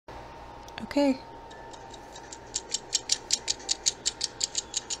Okay.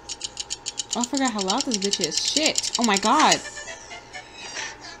 Oh, I forgot how loud this bitch is. Shit. Oh my god.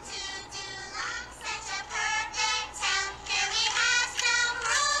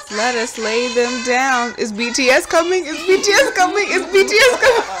 Let us lay them down. Is BTS coming? Is BTS coming? Is BTS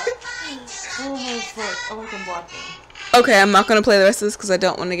coming? Oh my fuck. Oh, I can block them. Okay, I'm not gonna play the rest of this because I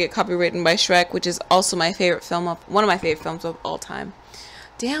don't want to get copywritten by Shrek, which is also my favorite film of one of my favorite films of all time.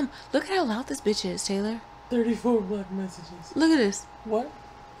 Damn, look at how loud this bitch is, Taylor. 34 black messages. Look at this. What?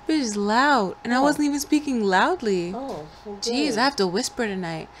 Bitch is loud, and I wasn't even speaking loudly. Oh, well, jeez, I have to whisper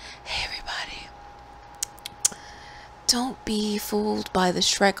tonight. Hey, everybody. Don't be fooled by the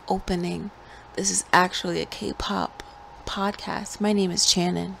Shrek opening. This is actually a K-pop podcast. My name is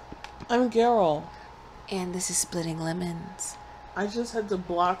Channon. I'm Garol. And this is Splitting Lemons. I just had to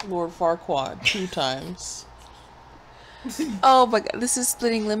block Lord Farquaad 2 times. Oh my god, this is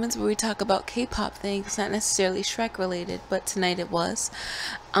Splitting Lemons, where we talk about K-pop things, not necessarily Shrek related, but tonight it was.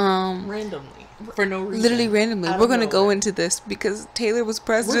 Randomly. For no reason. Literally randomly. We're going to go into this because Taylor was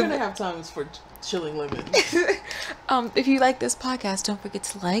president. We're going to have times for chilling lemons. If you like this podcast, don't forget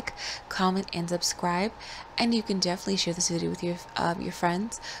to like, comment, and subscribe. And you can definitely share this video with your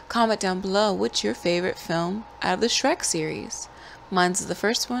friends. Comment down below what's your favorite film out of the Shrek series. Mine's the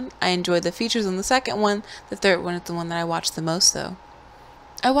first one. I enjoyed the features on the second one. The third one is the one that I watched the most, though.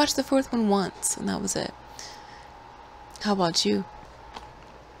 I watched the fourth one once, and that was it. How about you?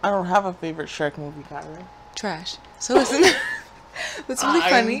 I don't have a favorite Shrek movie, Kyra. Trash. So listen. What's really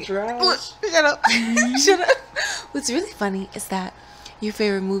funny? Look, shut up. Shut up. What's really funny is that your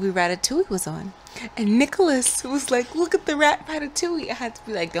favorite movie Ratatouille was on, and Nicholas was like, "Look at the rat Ratatouille." I had to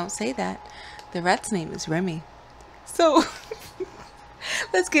be like, "Don't say that. The rat's name is Remy." So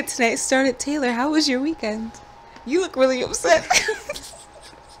let's get tonight started. Taylor, how was your weekend? You look really upset.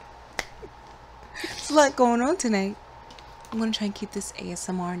 There's a lot going on tonight. I'm gonna try and keep this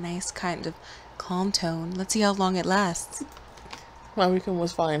ASMR nice, kind of calm tone. Let's see how long it lasts. My weekend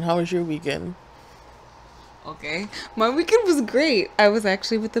was fine. How was your weekend? Okay. My weekend was great. I was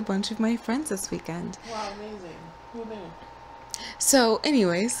actually with a bunch of my friends this weekend. Wow, amazing. Who knew? So,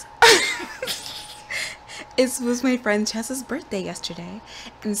 anyways, it was my friend Chess's birthday yesterday.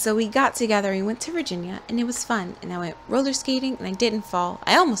 And so we got together and went to Virginia, and it was fun. And I went roller skating, and I didn't fall.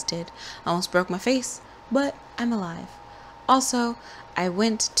 I almost did. I almost broke my face, but I'm alive. Also, I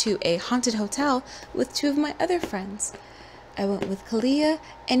went to a haunted hotel with 2 of my other friends. I went with Kalia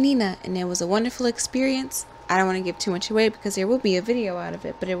and Nina, and it was a wonderful experience. I don't want to give too much away because there will be a video out of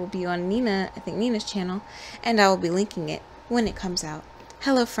it, but it will be on Nina's channel, and I will be linking it when it comes out.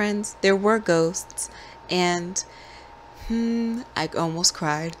 Hello friends, there were ghosts, and I almost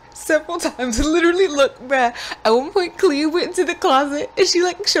cried several times. Literally, look, bruh, at one point Kalia went into the closet and she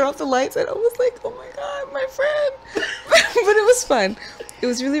like shut off the lights, and I was like, oh my god, my friend. But it was fun. It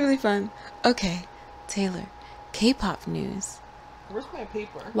was really, really fun. Okay, Taylor. K-pop news. Where's my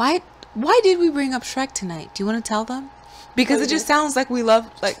paper? Why did we bring up Shrek tonight? Do you want to tell them? Because it just sounds like we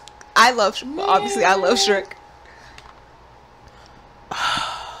love, like, I love, obviously I love Shrek.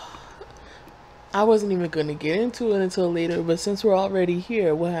 I wasn't even going to get into it until later, but since we're already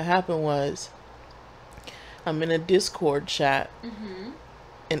here, what had happened was I'm in a Discord chat,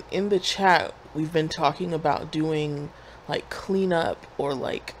 and in the chat we've been talking about doing like cleanup or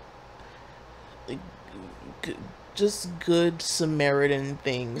like just good Samaritan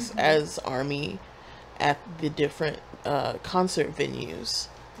things as ARMY at the different concert venues.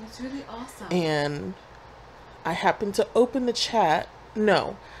 That's really awesome. And I happened to open the chat.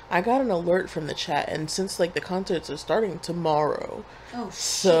 No, I got an alert from the chat, and since like the concerts are starting tomorrow,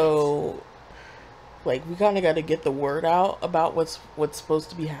 so like we kind of got to get the word out about what's supposed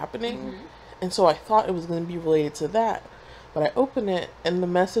to be happening, and so I thought it was going to be related to that, but I opened it and the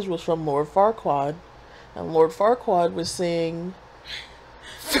message was from Lord Farquaad. And Lord Farquaad was saying,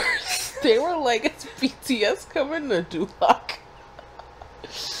 they were like, it's BTS coming to Duloc.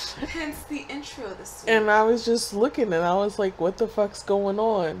 Hence the intro this week. And I was just looking and I was like, what the fuck's going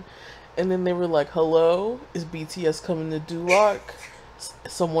on? And then they were like, hello, is BTS coming to Duloc?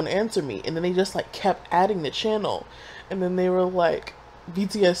 Someone answer me. And then they just like kept adding the channel. And then they were like,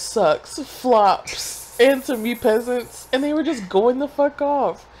 BTS sucks, flops, answer me peasants. And they were just going the fuck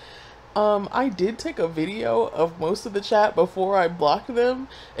off. I did take a video of most of the chat before I blocked them,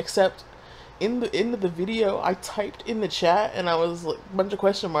 except in the end of the video, I typed in the chat and I was like a bunch of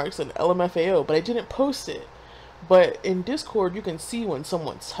question marks and LMFAO, but I didn't post it. But in Discord, you can see when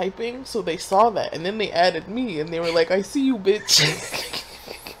someone's typing, so they saw that, and then they added me, and they were like, I see you, bitch.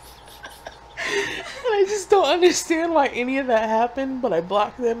 And I just don't understand why any of that happened, but I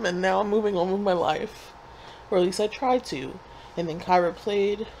blocked them, and now I'm moving on with my life. Or at least I tried to. And then Kyra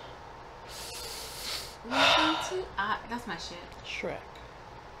played... That's my shit. Shrek.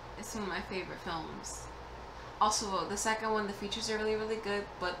 It's one of my favorite films. Also, the second one, the features are really, really good,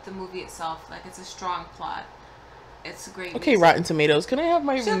 but the movie itself, like, it's a strong plot. It's a great Okay, music. Rotten Tomatoes, can I have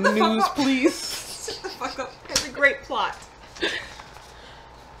my news, please? Shut the fuck up. It's a great plot.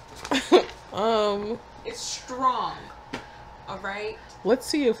 It's strong. Alright? Let's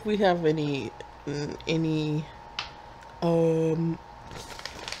see if we have any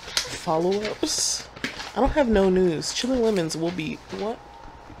follow-ups. I don't have no news. Chilling Lemons will be what?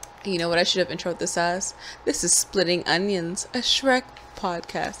 You know what I should have introed this as? This is Splitting Onions, a Shrek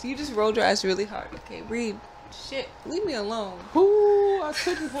podcast. You just rolled your eyes really hard. Okay, read. Shit, leave me alone. Ooh, I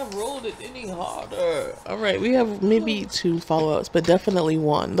couldn't have rolled it any harder. Alright, we have maybe 2 follow-ups, but definitely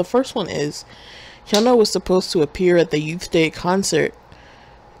 1. The first one is Hyuna was supposed to appear at the Youth Day concert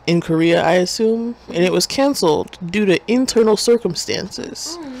in Korea, I assume, and it was canceled due to internal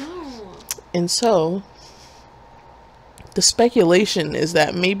circumstances. Oh no. And so the speculation is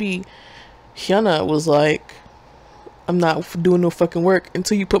that maybe Hyuna was like, I'm not doing no fucking work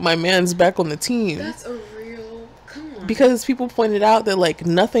until you put my mans back on the team. That's a real... Come on. Because people pointed out that, like,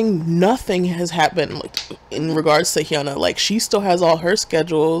 nothing has happened, like, in regards to Hyuna. Like, she still has all her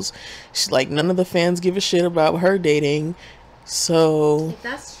schedules. She's like, none of the fans give a shit about her dating. So... If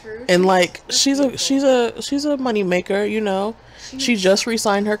that's true. And, like, she's a money maker, you know. She just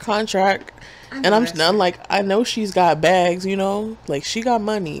re-signed her contract. And I'm like, I know she's got bags, you know, like she got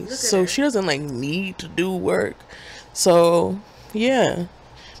money, so she doesn't like need to do work. So yeah,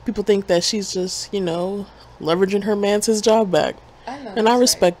 people think that she's just, you know, leveraging her man's his job back, and I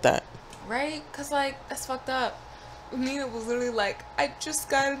respect that. Right? Cause like that's fucked up. Nina was literally like, I just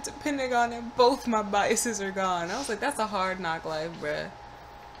got into Pentagon and both my biases are gone. I was like, that's a hard knock life, bruh.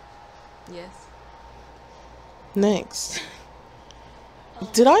 Yes. Next.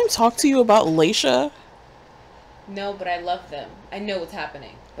 Did I talk to you about LAYSHA? No, but I love them. I know what's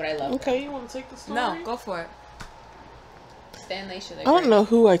happening, but I love them. Okay, you want to take the story? No, go for it. Stan LAYSHA. I don't know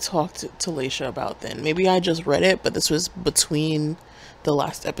who I talked to LAYSHA about then. Maybe I just read it, but this was between the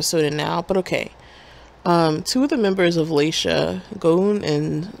last episode and now. But okay. 2 of the members of LAYSHA, Goon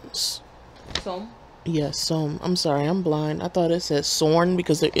and... Som? Yes, Som. I'm sorry, I'm blind. I thought it said Sorn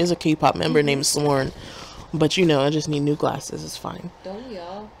because there is a K-pop member named Sorn. But you know, I just need new glasses. It's fine. Don't we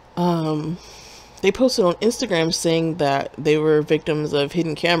all? They posted on Instagram saying that they were victims of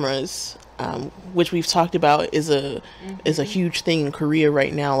hidden cameras, which we've talked about is a huge thing in Korea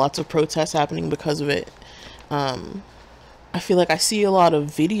right now. Lots of protests happening because of it. I feel like I see a lot of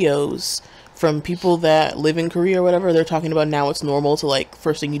videos from people that live in Korea or whatever. They're talking about now it's normal to, like,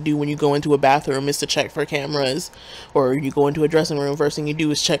 first thing you do when you go into a bathroom is to check for cameras, or you go into a dressing room, first thing you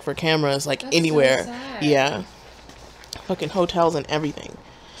do is check for cameras, like, that's anywhere. So sad. Yeah, fucking hotels and everything.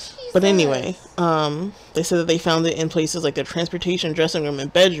 Jesus. But anyway, they said that they found it in places like their transportation, dressing room,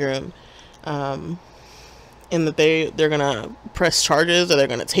 and bedroom, and that they're gonna press charges or they're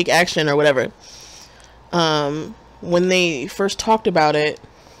gonna take action or whatever. When they first talked about it,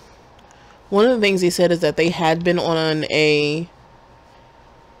 one of the things they said is that they had been on a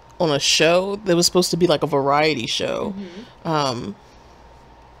show that was supposed to be like a variety show.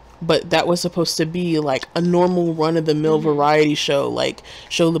 But that was supposed to be like a normal run-of-the-mill variety show, like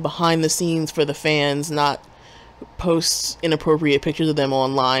show the behind the scenes for the fans, not post inappropriate pictures of them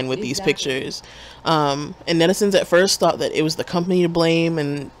online with these pictures. And netizens at first thought that it was the company to blame,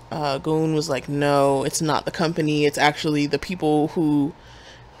 and Goon was like, no, it's not the company, it's actually the people who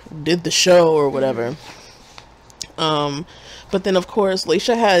did the show or whatever. But then of course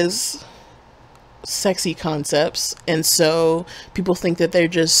LAYSHA has sexy concepts, and so people think that they're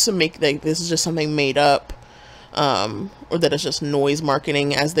just this is just something made up, or that it's just noise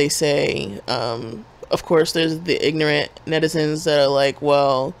marketing, as they say. Of course there's the ignorant netizens that are like,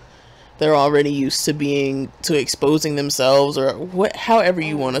 well, they're already used to exposing themselves, or however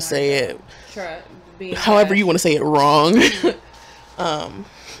you want to say it, however you want to say it wrong.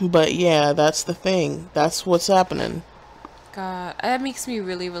 But yeah, that's the thing. That's what's happening. God, that makes me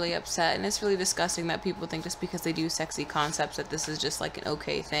really, really upset. And it's really disgusting that people think just because they do sexy concepts that this is just like an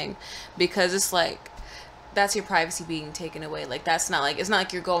okay thing. Because it's like, that's your privacy being taken away. Like, that's not like, it's not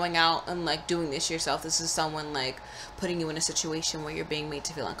like you're going out and like doing this yourself. This is someone like putting you in a situation where you're being made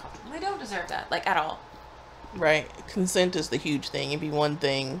to feel uncomfortable. They don't deserve that, like, at all. Right. Consent is the huge thing. It'd be one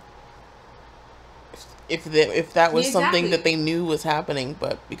thing if that was something that they knew was happening,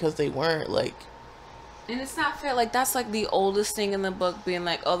 but because they weren't, like, And it's not fair. Like, that's like the oldest thing in the book, being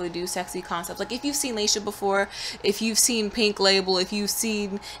like, oh, they do sexy concepts. Like, if you've seen LAYSHA before, if you've seen Pink Label, if you've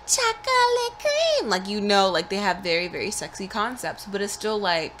seen Chocolate Cream, like, you know, like, they have very, very sexy concepts. But it's still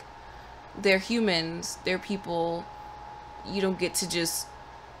like, they're humans, they're people. You don't get to just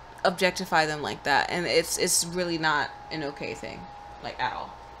objectify them like that. And it's really not an okay thing, like, at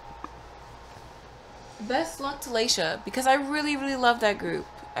all. Best luck to LAYSHA, because I really, really love that group.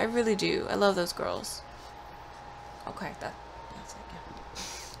 I really do. I love those girls. Okay, that's it.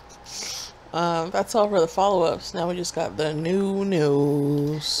 Yeah. That's all for the follow-ups. Now we just got the new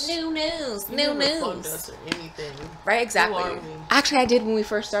news. New news. You New never plugged news. us or anything. Right, exactly. Who are we? Actually, I did when we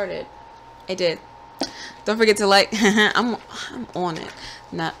first started. I did. Don't forget to like. I'm on it.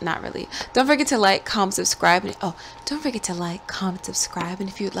 Not really. Don't forget to like, comment, subscribe. And, don't forget to like, comment, subscribe. And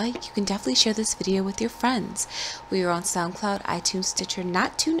if you'd like, you can definitely share this video with your friends. We are on SoundCloud, iTunes, Stitcher.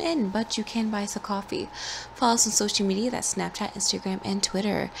 Not tune in, but you can buy us a coffee. Follow us on social media. That's Snapchat, Instagram, and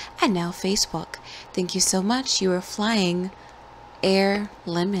Twitter. And now Facebook. Thank you so much. You are flying air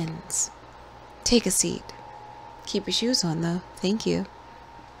lemons. Take a seat. Keep your shoes on, though. Thank you.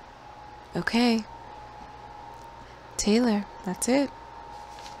 Okay. Taylor, that's it.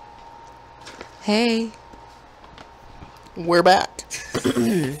 Hey. We're back.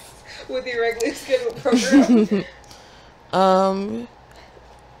 With your regularly scheduled program.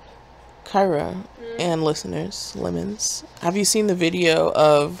 Kyra and listeners, lemons, have you seen the video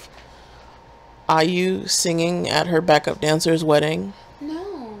of IU singing at her backup dancer's wedding?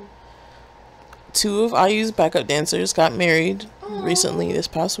 No. 2 of IU's backup dancers got married recently this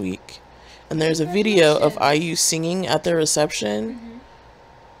past week. And there's a video of IU singing at the reception. Mm-hmm.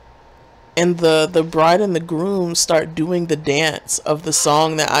 And the bride and the groom start doing the dance of the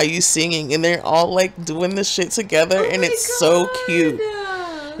song that IU's singing. And they're all like doing this shit together. And it's so cute.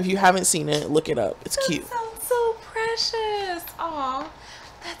 If you haven't seen it, look it up. It's cute. That sounds so precious. Aw.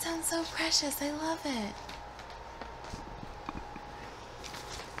 That sounds so precious. I love it.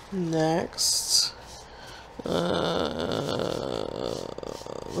 Next.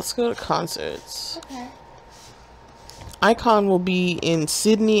 Let's go to concerts. Okay. iKON will be in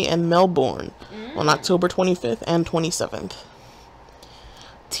Sydney and Melbourne on October 25th and 27th.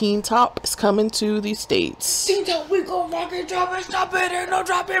 Teen Top is coming to the States. Teen Top, we go rock it, drop it, stop it, and no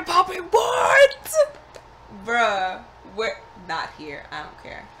drop it, pop it, what? Bruh, we're not here. I don't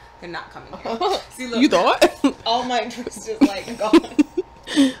care. They're not coming here. See, look, you thought? All my interest is like gone.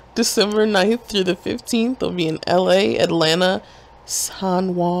 December 9th through the 15th, they'll be in LA, Atlanta,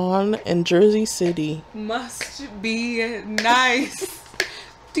 San Juan, and Jersey City. Must be nice.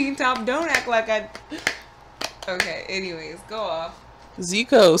 Teen Top, don't act like I... Okay, anyways, go off.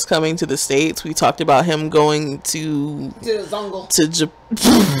 Zico's coming to the States. We talked about him going to the jungle. To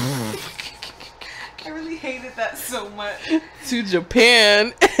Japan. I really hated that so much. To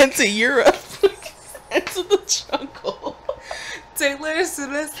Japan and to Europe and to the jungle. Taylor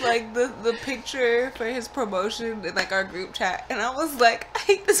sent us like the picture for his promotion in like our group chat, and I was like, I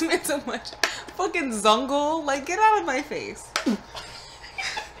hate this man so much. Fucking Zungle, like, get out of my face.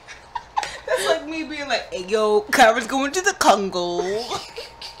 That's like me being like, hey yo, Kyra's going to the Congo.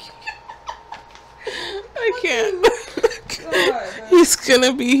 I can't. God. He's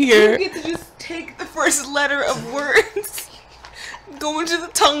gonna be here. You get to just take the first letter of words. Going to the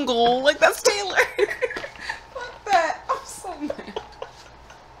Tungle, like that's Taylor. Fuck that. I'm so mad.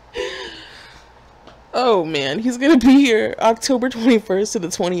 Oh man, he's gonna be here October 21st to the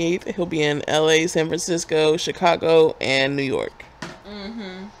 28th. He'll be in LA, San Francisco, Chicago, and New York.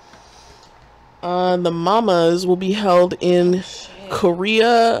 The Mamas will be held in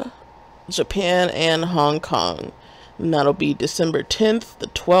Korea, Japan, and Hong Kong. And that'll be December 10th, the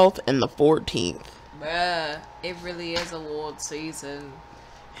 12th, and the 14th. Bruh, it really is award season.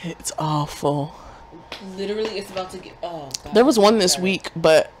 It's awful. Literally, it's about to get... Oh, God. There was one this week,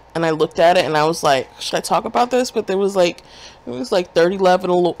 and I looked at it and I was like, should I talk about this? But there was like, it was like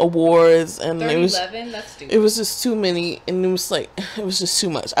 3011 awards, and 3011? That's stupid. it was just too many, and it was like, it was just too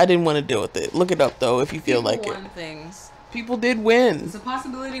much. I didn't want to deal with it. Look it up though if you feel like it. Things. People did win. It's a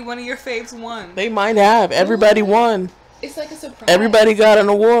possibility one of your faves won. They might have. Everybody won. It's like a surprise. Everybody got an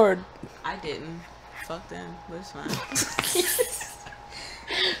award. I didn't. Fuck them. But it's fine.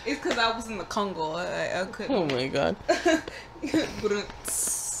 It's because I was in the Congo. I couldn't. Oh my god.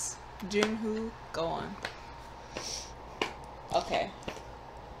 Jinhu, go on. Okay.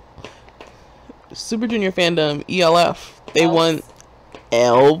 Super Junior fandom, ELF. They won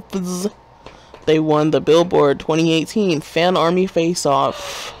Elves. They won the Billboard 2018 Fan Army Face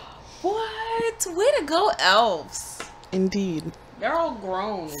Off. What? Way to go, Elves. Indeed. They're all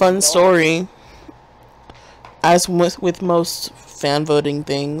grown. Fun story. as with most fan voting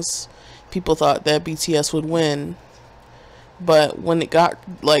things, people thought that BTS would win. But when it got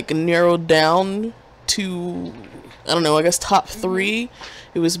like narrowed down to, I don't know, I guess top 3,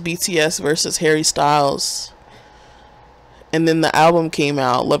 it was BTS versus Harry Styles. And then the album came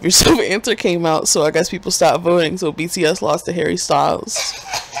out, Love Yourself Answer came out, so I guess people stopped voting, so BTS lost to Harry Styles.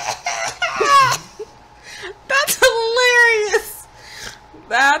 That's hilarious.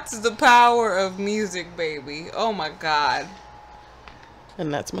 That's the power of music, baby. Oh my god.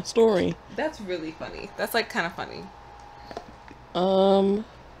 And that's my story. That's really funny. That's like kind of funny.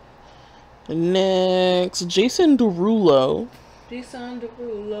 Next, Jason Derulo.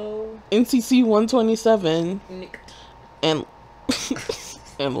 NCC 127. Nick. And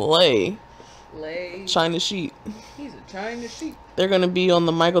and Lay. China Sheet. He's a China Sheet. They're gonna be on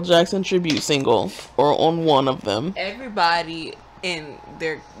the Michael Jackson tribute single, or on one of them. Everybody and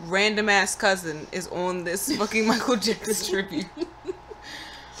their random ass cousin is on this fucking Michael Jackson tribute.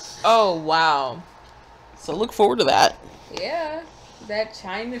 Oh wow. So look forward to that. Yeah, that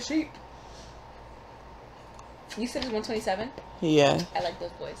China Sheep. You said it's 127? Yeah. I like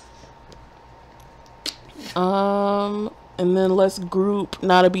those boys. And then let's group,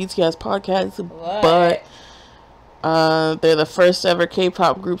 not a BTS podcast, What? but they're the first ever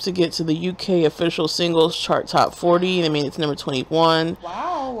K-pop group to get to the UK official singles chart top 40. I mean, it's number 21.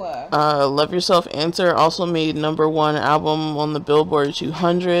 Wow. Love Yourself Answer also made number 1 album on the Billboard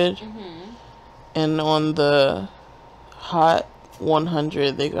 200. And on the Hot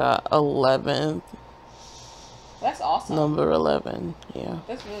 100, they got 11th. That's awesome. Number 11, yeah.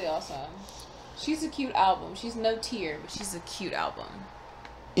 That's really awesome. She's a cute album. She's no tier, but she's a cute album.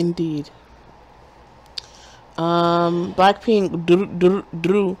 Indeed. Blackpink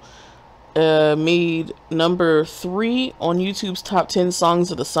made number 3 on YouTube's top 10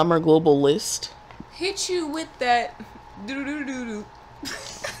 songs of the summer global list. Hit you with that doo-doo-doo-doo.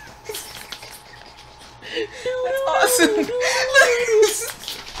 That's awesome.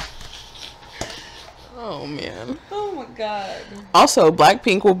 Oh man. Oh my god. Also,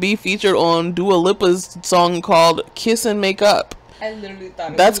 Blackpink will be featured on Dua Lipa's song called Kiss and Make Up. I literally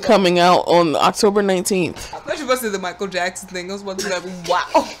thought that's coming out on October 19th. I thought you were about to say the Michael Jackson thing. I was about to be like,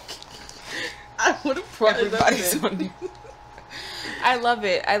 wow. I would have brought everybody's on you. I love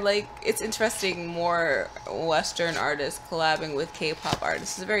it. It's interesting, more Western artists collabing with K-pop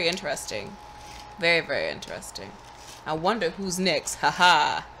artists. It's very interesting. Very, very interesting. I wonder who's next.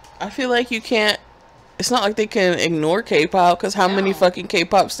 Haha. I feel like you can't. It's not like they can ignore K-pop, because how many fucking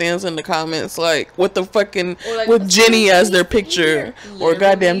K-pop stands in the comments like with the fucking like, with Jennie as their picture or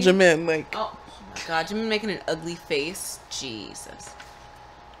goddamn Jimin, like oh my god, Jimin making an ugly face. Jesus.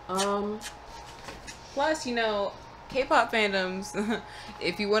 Plus, you know, K-pop fandoms,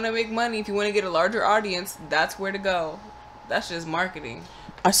 if you want to make money, if you want to get a larger audience, that's where to go. That's just marketing.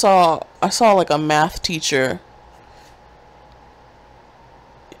 I saw like a math teacher.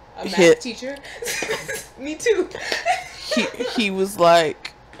 A math teacher? Me too. he was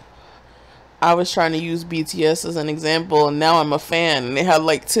like, I was trying to use BTS as an example, and now I'm a fan. And they had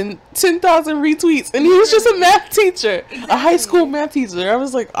like 10,000 retweets, and he was just a math teacher, a high school math teacher. I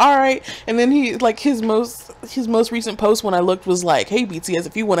was like, all right. And then he like his most recent post when I looked was like, hey BTS,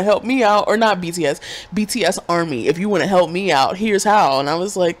 if you want to help me out, or not BTS Army, if you want to help me out, here's how. And I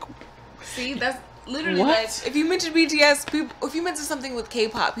was like, see, that's literally like, if you mention BTS, if you mention something with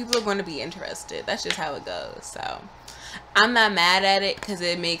K-pop, people are going to be interested. That's just how it goes. So I'm not mad at it because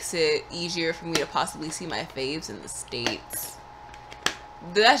it makes it easier for me to possibly see my faves in the States.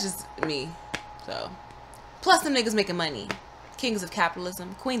 That's just me. So plus them niggas making money. Kings of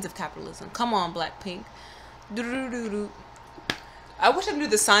capitalism, queens of capitalism. Come on, Blackpink. Do-do-do-do-do. I wish I knew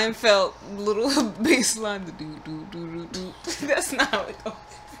the Seinfeld little bass line. Do-do-do-do-do. That's not how it goes.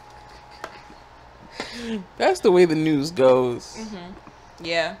 That's the way the news goes.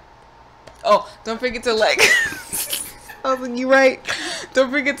 Yeah. Oh, don't forget to like. I was like, you right.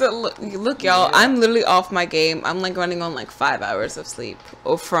 Don't forget to look, y'all. Yeah. I'm literally off my game. I'm like running on like 5 hours of sleep,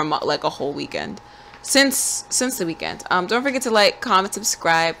 or from like a whole weekend, since the weekend. Don't forget to like, comment,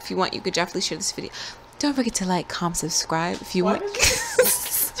 subscribe. If you want, you could definitely share this video. Don't forget to like, comment, subscribe if you want.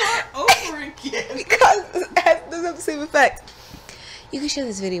 Start over again because it doesn't have the same effect. You can share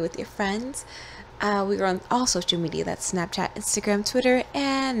this video with your friends. We are on all social media. That's Snapchat, Instagram, Twitter,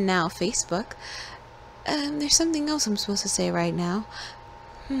 and now Facebook. There's something else I'm supposed to say right now.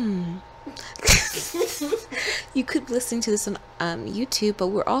 You could be listening to this on YouTube, but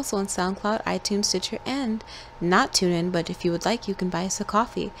we're also on SoundCloud, iTunes, Stitcher, and not TuneIn. But if you would like, you can buy us a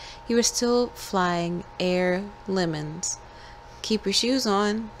coffee. You are still flying air lemons. Keep your shoes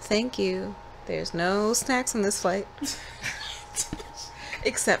on. Thank you. There's no snacks on this flight.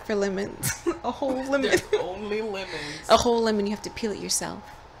 Except for lemons. A whole lemon. There's only lemons. A whole lemon, you have to peel it yourself.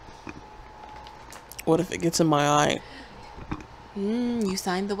 What if it gets in my eye? You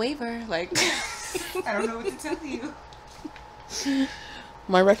signed the waiver. Like, I don't know what to tell you.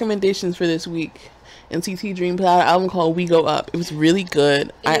 My recommendations for this week. NCT Dream put out an album called We Go Up. It was really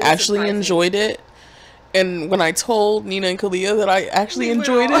good. I actually surprising. enjoyed it. And when I told Nina and Kalia that I actually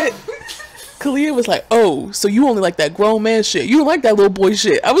enjoyed it, Kalia was like, oh, so you only like that grown man shit. You don't like that little boy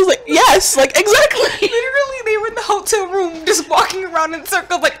shit. I was like, yes, like, exactly. Literally, they were in the hotel room just walking around in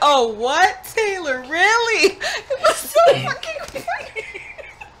circles like, oh, what? Taylor, really? It was so fucking funny.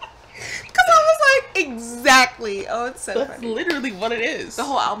 Because I was like, exactly. Oh, it's so That's funny. literally what it is. The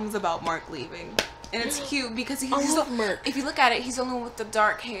whole album's about Mark leaving. And it's cute because he's love Mark. If you look at it, he's the one with the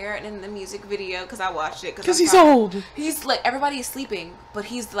dark hair, and in the music video, because I watched it. Because he's old. He's like, everybody is sleeping, but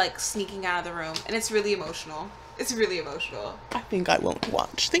he's like sneaking out of the room, and it's really emotional. It's really emotional. I think I won't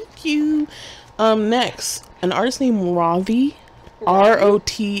watch. Thank you. Next, an artist named Ravi,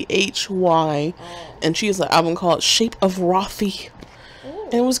 Rothy, and she has an album called Shape of Rafi.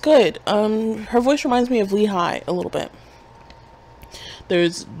 And it was good. Her voice reminds me of Lehigh a little bit.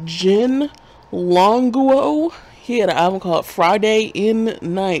 There's Jin Longuo. He had an album called Friday in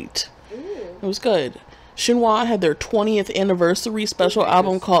Night. It was good. Shinhwa had their 20th anniversary special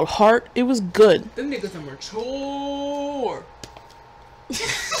album called Heart. It was good. Them niggas are mature.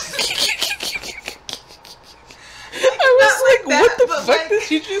 I was like, that, what the but, fuck like, did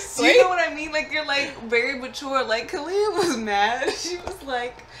you just say? You know what I mean? Like, you're like very mature. Like, Kalia was mad. She was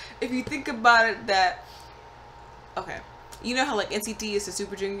like, if you think about it, that okay, you know how like NCT is to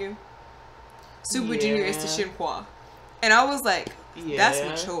Super Junior, Super Junior is to Shinhwa, and I was like, that's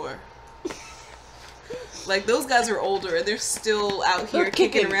mature. Like, those guys are older and they're still out here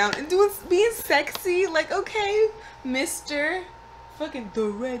kicking around and being sexy. Like, okay, Mister, fucking the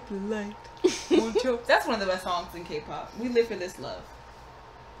red light. That's one of the best songs in K-pop. We live for this love.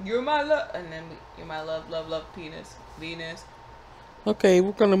 You're my love, and then you're my love, love, love, penis, Venus. Okay,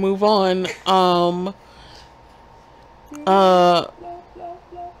 we're gonna move on.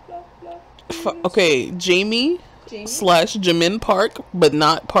 Okay, Jamie / Jamin Park, but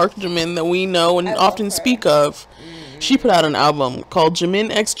not Park Jamin that we know and often speak of. She put out an album called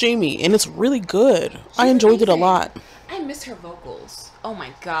Jamin X Jamie, and it's really good. I enjoyed it a lot. I miss her vocals. Oh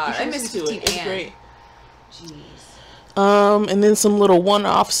my god, I miss 15 It's great. Jeez. And then some little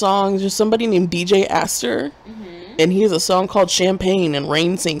one-off songs. There's somebody named DJ Astor, and he has a song called Champagne, and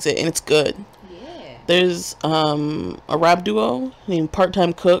Rain sings it, and it's good. Yeah. There's a rap duo named Part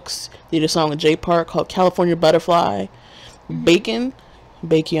Time Cooks. They did a song with Jay Park called California Butterfly. Bacon,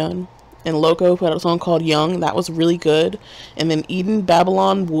 and Loco put out a song called Young. That was really good. And then Eden,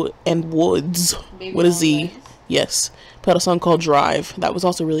 Babylon, and Woods with a Z. Woods. Yes. Put out a song called Drive. That was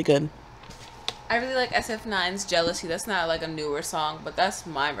also really good. I really like SF9's Jealousy. That's not like a newer song, but that's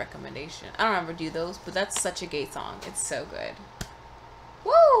my recommendation. I don't ever do those, but that's such a gay song. It's so good.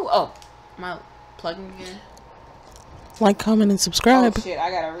 Woo! Oh, am I plugging again? Like, comment, and subscribe. Oh shit,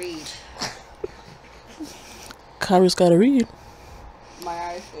 I gotta read. Kyra's gotta read. My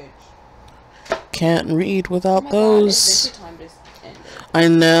eyes itch. Can't read without Oh my those. God, Adventure Time just ended. I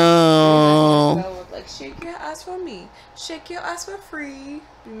know. So, like, shake your ass for me, shake your ass for free.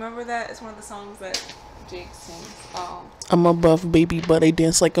 Remember that? It's one of the songs that Jake sings. I'm a buff baby, but I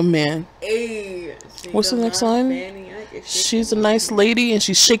dance like a man. Hey, What's the next line? She's a nice lady and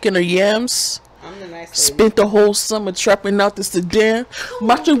she's shaking her yams. I'm the nice lady. Spent the whole summer trapping out the sedan,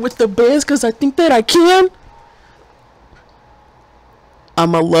 marching with the bands because I think that I can.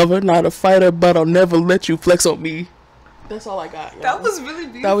 I'm a lover, not a fighter, but I'll never let you flex on me. That's all I got. Y'all. That was really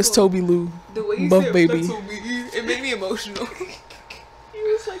beautiful. That was Toby Lou. The way you Buff said baby. flex on me, it made me emotional. He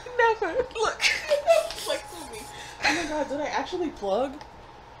was like, never. Look. Flex on me. Oh my god, did I actually plug?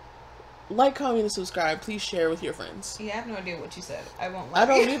 Like, comment, and subscribe. Please share with your friends. Yeah, I have no idea what you said. I won't lie. I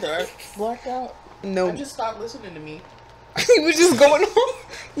don't either. I blacked out. No. I just stopped listening to me. He was just going on.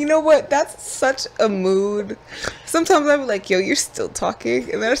 You know what? That's such a mood. Sometimes I'm like, yo, you're still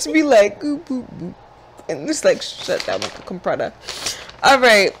talking. And then I should be like, boop, boop, boop. And just like, shut down like a comprada.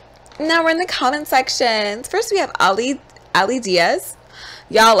 Alright. Now we're in the comment sections. First we have Ali Diaz.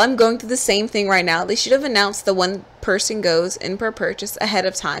 Y'all, I'm going through the same thing right now. They should have announced the one person goes in per purchase ahead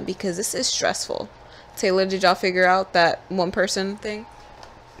of time because this is stressful. Taylor, did y'all figure out that one person thing?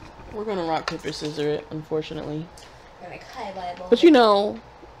 We're gonna rock, paper, scissors it, unfortunately. But you know,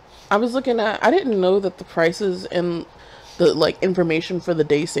 I was looking at, I didn't know that the prices and the like information for the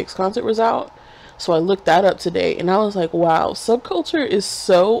Day 6 concert was out. So I looked that up today, and I was like, wow, subculture is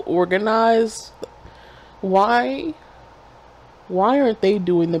so organized. Why aren't they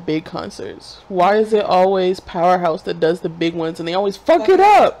doing the big concerts? Why is it always Powerhouse that does the big ones, and they always fuck it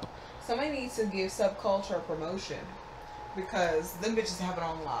up? Somebody needs to give subculture a promotion, because them bitches have it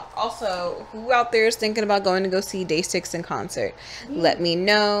on lock. Also, who out there is thinking about going to go see Day 6 in concert? Let me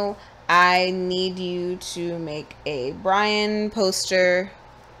know. I need you to make a Brian poster.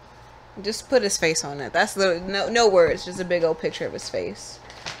 Just put his face on it. That's no words, just a big old picture of his face.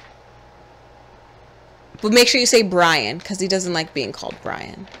 But make sure you say Brian, because he doesn't like being called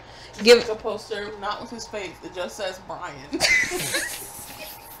Brian. Give a poster, not with his face. It just says Brian.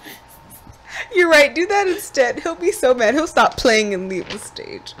 You're right. Do that instead. He'll be so mad. He'll stop playing and leave the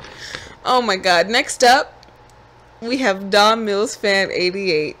stage. Oh my god. Next up, we have Don Mills Fan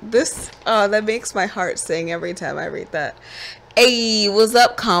 88. This, that makes my heart sing every time I read that. Hey, what's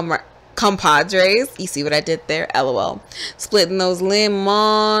up, compadres? You see what I did there? LOL. Splitting those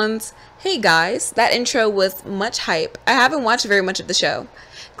lemons. Hey guys, that intro was much hype. I haven't watched very much of the show.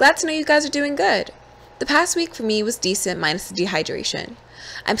 Glad to know you guys are doing good. The past week for me was decent minus the dehydration.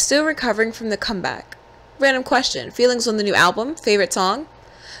 I'm still recovering from the comeback. Random question. Feelings on the new album? Favorite song?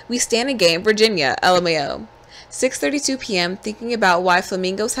 We stand a game, Virginia, LMAO. 6:32 p.m. thinking about why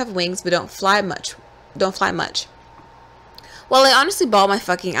flamingos have wings but don't fly much. Well, I honestly bawled my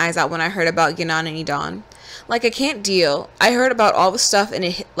fucking eyes out when I heard about Yanan and Idon. Like, I can't deal. I heard about all the stuff and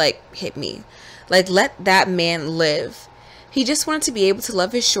it hit me. Like, let that man live. He just wanted to be able to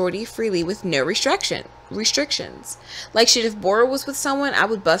love his shorty freely with no restrictions. Like, shit, if Bora was with someone, I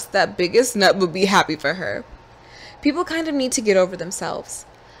would bust that biggest nut but be happy for her. People kind of need to get over themselves.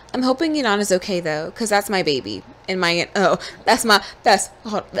 I'm hoping Yanan is okay though, because that's my baby. And that's my baby!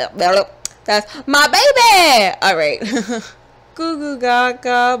 Alright. Goo goo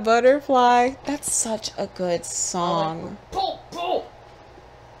gaga butterfly. That's such a good song.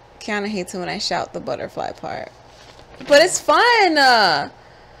 Kiana hates it when I shout the butterfly part. But it's fun!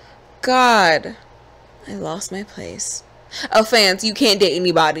 God. I lost my place. Oh, fans, you can't date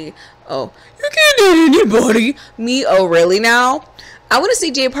anybody. Oh, you can't date anybody. Me? Oh, really now? I want to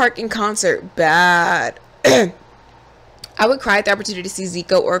see Jay Park in concert. Bad. I would cry at the opportunity to see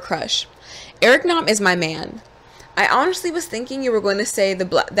Zico or Crush. Eric Nam is my man. I honestly was thinking you were going to say that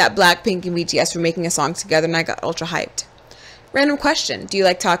Blackpink and BTS were making a song together, and I got ultra hyped. Random question. Do you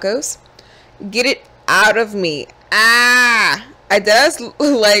like tacos? Get it out of me. Ah! I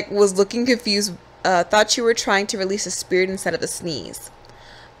was looking confused. Thought you were trying to release a spirit instead of a sneeze.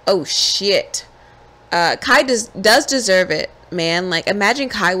 Oh shit. Kai does deserve it, man. Like, imagine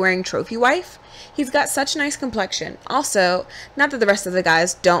Kai wearing trophy wife. He's got such nice complexion. Also, not that the rest of the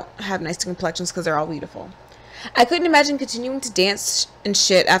guys don't have nice complexions because they're all beautiful. I couldn't imagine continuing to dance and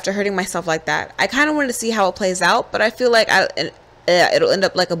shit after hurting myself like that. I kind of wanted to see how it plays out, but I feel like it'll end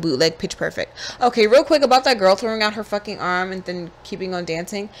up like a bootleg Pitch Perfect. Okay, real quick about that girl throwing out her fucking arm and then keeping on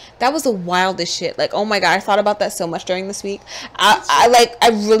dancing. That was the wildest shit. Like, oh my god, I thought about that so much during this week. I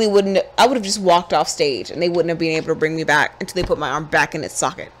would have just walked off stage and they wouldn't have been able to bring me back until they put my arm back in its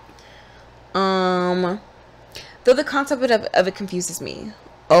socket. Though the concept of it confuses me.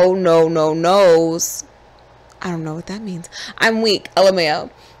 Oh no, no's. I don't know what that means. I'm weak.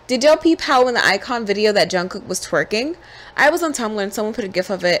 LMAO. Did y'all peep how in the icon video that Jungkook was twerking? I was on Tumblr and someone put a gif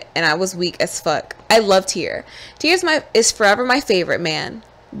of it and I was weak as fuck. I love Tier. Tier is forever my favorite, man.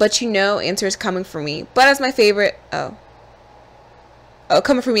 But you know, answer is coming for me. But as my favorite, coming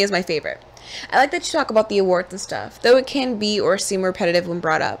for me as my favorite. I like that you talk about the awards and stuff, though it can be or seem repetitive when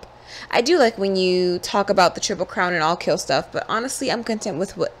brought up. I do like when you talk about the Triple Crown and all kill stuff, but honestly, I'm content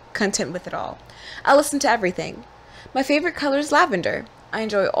with it all. I listen to everything. My favorite color is lavender. I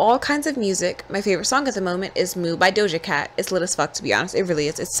enjoy all kinds of music. My favorite song at the moment is Moo by Doja Cat. It's lit as fuck, to be honest. It really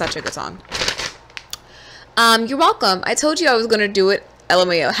is. It's such a good song. You're welcome. I told you I was going to do it.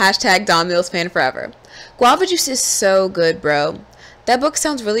 LMAO. Hashtag Don Mills fan forever. Guava juice is so good, bro. That book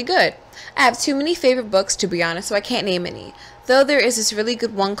sounds really good. I have too many favorite books, to be honest, so I can't name any. Though there is this really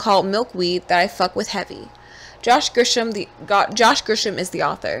good one called Milkweed that I fuck with heavy. Josh Grisham is the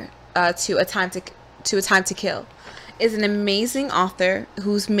author to A Time to Kill. Is an amazing author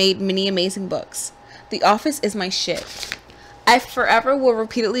who's made many amazing books. The Office is my shit. I forever will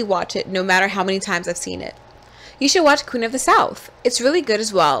repeatedly watch it no matter how many times I've seen it. You should watch Queen of the South. It's really good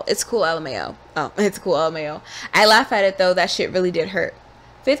as well. It's cool LMAO. Oh, it's cool LMAO. I laugh at it though, that shit really did hurt.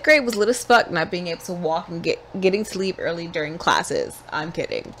 5th grade was lit as fuck not being able to walk and getting to leave early during classes. I'm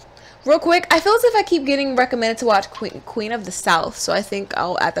kidding. Real quick, I feel as if I keep getting recommended to watch Queen of the South, so I think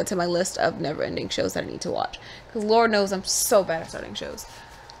I'll add that to my list of never-ending shows that I need to watch. Because Lord knows I'm so bad at starting shows.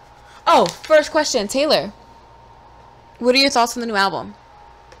 Oh, first question, Taylor. What are your thoughts on the new album?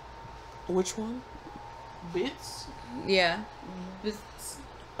 Which one? Bits? Yeah. Bits.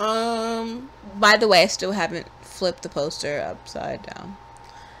 By the way, I still haven't flipped the poster upside down.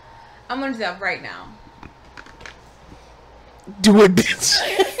 I'm gonna do that right now. Do it, bitch.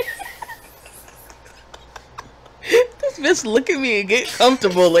 This bitch look at me and get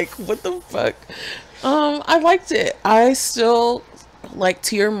comfortable. Like, what the fuck? I liked it. I still like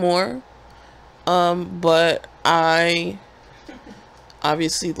Tier more. But I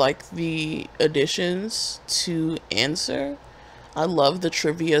obviously like the additions to Answer. I love the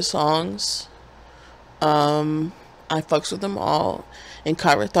trivia songs. I fucks with them all. And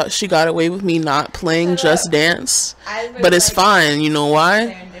Kyra thought she got away with me not playing Just Dance. But it's fine. You know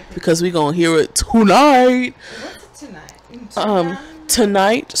why? Because we gonna hear it tonight. What's it tonight?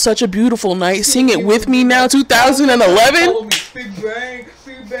 Tonight, Such a Beautiful Night. Sing it with me now, 2011. Big bang,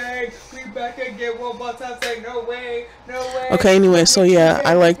 big bang, we back again one more time. Say no way, no way. Okay, anyway, so yeah,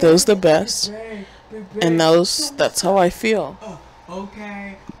 I like those the best. And that's how I feel.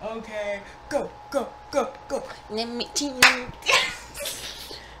 Okay, go. Let me Can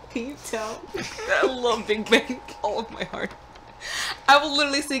you tell? I love Big Bang all of my heart. I will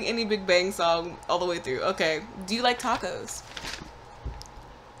literally sing any Big Bang song all the way through. Okay, do you like tacos?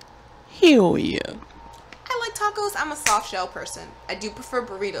 Hell yeah. I like tacos. I'm a soft shell person. I do prefer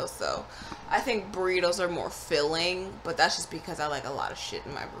burritos though. I think burritos are more filling, but that's just because I like a lot of shit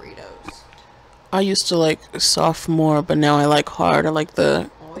in my burritos. I used to like soft more, but now I like hard. I like the...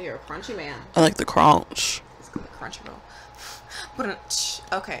 Oh, you're a crunchy man. I like the crunch. It's called the crunchy roll. But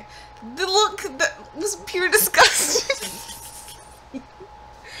okay. The look, that was pure disgust.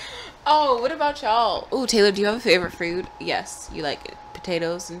 Oh, what about y'all? Oh, Taylor, do you have a favorite food? Yes, you like it.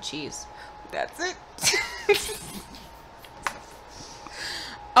 Potatoes and cheese. That's it.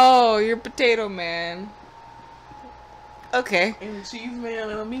 Oh, you're a potato man. Okay. And a cheese man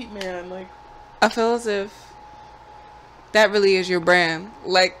and a meat man, like... I feel as if that really is your brand.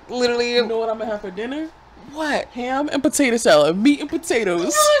 Like, literally. You know what I'm gonna have for dinner? What? Ham and potato salad. Meat and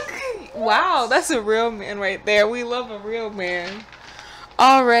potatoes. Wow, that's a real man right there. We love a real man.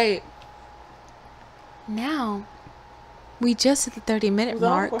 All right. Now, we just hit the 30-minute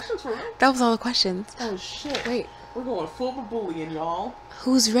mark. That was all the questions. Oh, shit. Wait. We're going full bullying, y'all.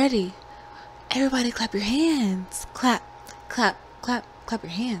 Who's ready? Everybody clap your hands. Clap, clap, clap, clap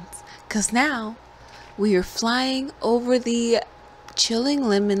your hands. Because now, we are flying over the Chilling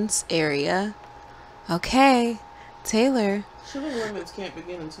Lemons area. Okay, Taylor. Chilling Lemons can't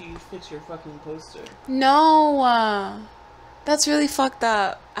begin until you fix your fucking poster. No, that's really fucked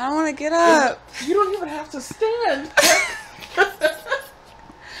up. I don't want to get up. You don't even have to stand.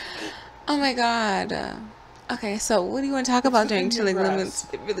 Oh my god. Okay, so what do you want to talk about during Chilling Lemons?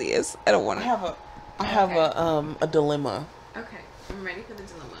 It really is. I don't want to. I have a dilemma. Okay, I'm ready for the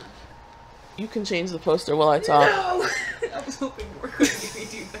dilemma. You can change the poster while I talk. No! I was hoping you were going to make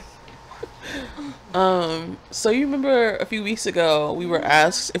me do that. So you remember a few weeks ago we were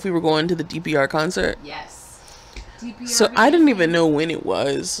asked if we were going to the DPR concert? Yes. DPR. So I didn't even know when it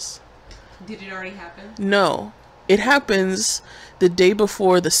was. Did it already happen? No. It happens the day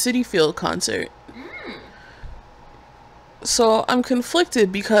before the City Field concert. So I'm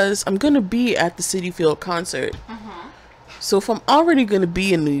conflicted because I'm going to be at the City Field concert. So if I'm already going to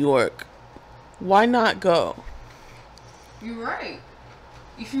be in New York, why not go? You're right.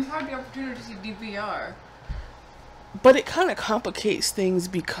 If you had the opportunity to see DPR. But it kind of complicates things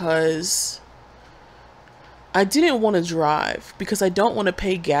because I didn't want to drive because I don't want to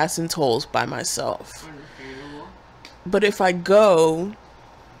pay gas and tolls by myself. But if I go,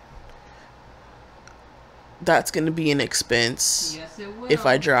 that's going to be an expense. Yes, it will. If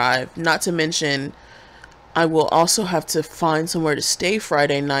I drive. Not to mention, I will also have to find somewhere to stay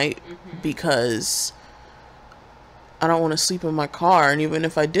Friday night because I don't want to sleep in my car. And even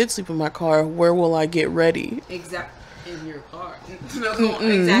if I did sleep in my car, where will I get ready? Exactly. In your car. No,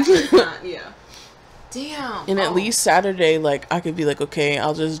 exactly. It's not, yeah. Damn. And at least Saturday, like, I could be like, okay,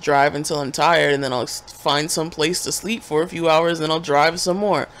 I'll just drive until I'm tired and then I'll find some place to sleep for a few hours and then I'll drive some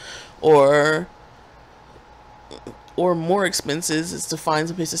more. Or more expenses is to find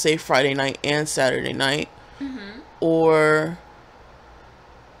some place to stay Friday night and Saturday night. Or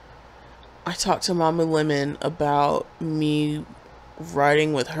I talked to Mama Lemon about me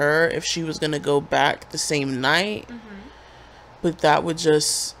riding with her if she was going to go back the same night. But that would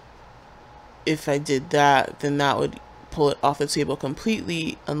just, if I did that, then that would pull it off the table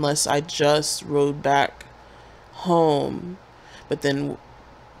completely unless I just rode back home. But then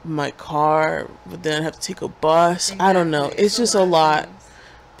my car, but then I'd have to take a bus. Exactly. I don't know. It's just a lot.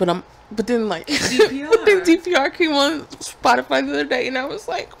 But then like DPR. but then DPR came on Spotify the other day, and I was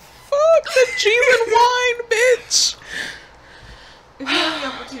like, fuck the G&Wine, bitch. If you have the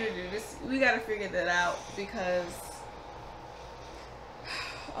opportunity, we gotta figure that out, because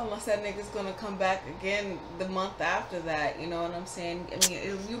unless that nigga's gonna come back again the month after that, you know what I'm saying? I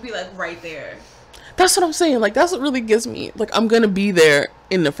mean, you'll be like right there. That's what I'm saying. Like, that's what really gives me, like, I'm gonna be there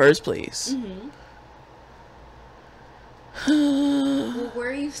in the first place. Well, where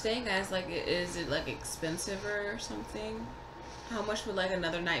are you staying, guys? Like, is it like expensive or something? How much would like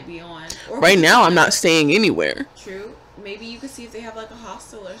another night be on? Or right now, I'm not staying anywhere. True. Maybe you could see if they have like a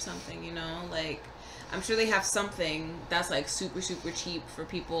hostel or something, you know? Like, I'm sure they have something that's like super, super cheap for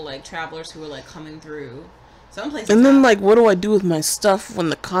people, like travelers who are like coming through. Some places. And then, like, what do I do with my stuff when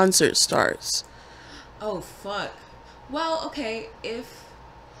the concert starts? Oh, fuck. Well, okay, if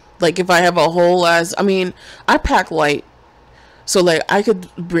I have a whole ass, I mean, I pack light. So, like, I could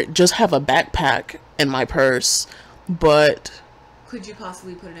just have a backpack and my purse, but could you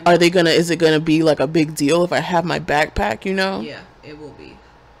possibly put it in? Is it gonna be like a big deal if I have my backpack, you know? Yeah, it will be.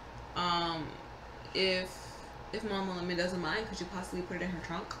 If Mama Lemon doesn't mind, could you possibly put it in her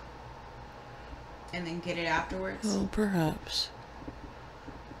trunk? And then get it afterwards? Oh, perhaps.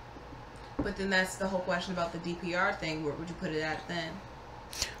 But then that's the whole question about the DPR thing. Where would you put it at then?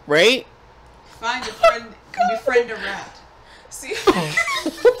 Right? Find a friend, befriend a rat. See?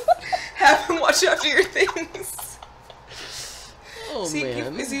 Have him watch after your things. Oh,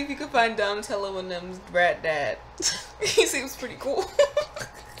 man. See if you can find Donatello and them's rat dad. He seems pretty cool.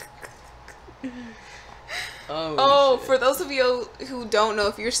 Oh, for those of you who don't know,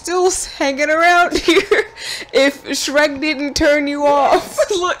 if you're still hanging around here, if Shrek didn't turn you off,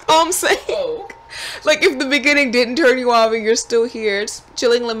 look, all I'm saying, like, if the beginning didn't turn you off and you're still here,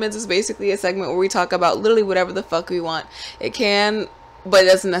 Chilling Lemons is basically a segment where we talk about literally whatever the fuck we want. It can, but it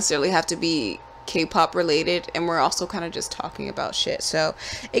doesn't necessarily have to be K-pop related, and we're also kind of just talking about shit. So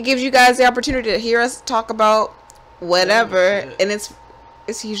it gives you guys the opportunity to hear us talk about whatever, and it's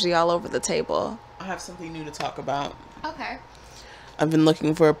usually all over the table. I have something new to talk about. Okay. I've been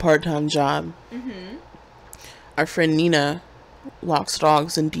looking for a part-time job. Our friend Nina walks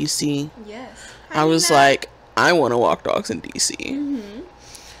dogs in DC. Yes. I was like, I want to walk dogs in DC.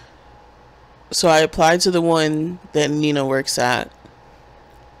 So I applied to the one that Nina works at,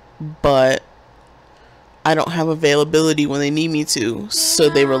 but I don't have availability when they need me to. So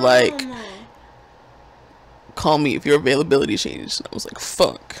they were like, call me if your availability changes. And I was like,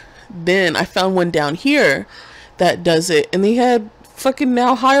 fuck. Then I found one down here that does it, and they had fucking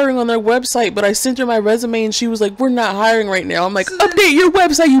now hiring on their website, but I sent her my resume and she was like, we're not hiring right now. I'm like, so update your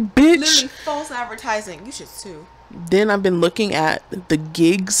website, you bitch. Literally false advertising. You should sue. Then I've been looking at the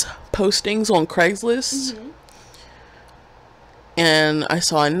gigs postings on Craigslist, and I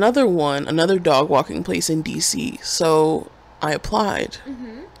saw another dog walking place in DC, so I applied.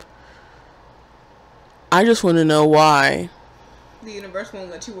 I just want to know why the universe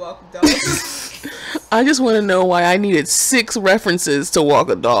won't let you walk dogs. I just want to know why I needed 6 references to walk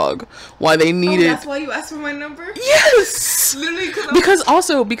a dog. Why they needed. Oh, that's why you asked for my number? Yes. Literally,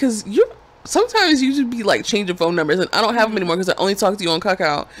 because you sometimes you should be like changing phone numbers, and I don't have them anymore because I only talk to you on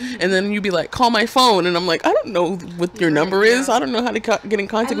Kakao. And then you'd be like, call my phone, and I'm like, I don't know what your number is. I don't know how to get in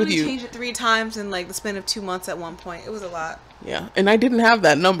contact with you. I changed it 3 times in like the span of 2 months at one point. It was a lot. Yeah, and I didn't have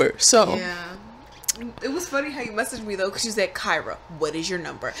that number, so yeah. It was funny how you messaged me though, because you said, Kyra, what is your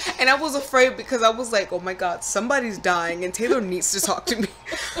number? And I was afraid because I was like, oh my god, somebody's dying and Taylor needs to talk to me.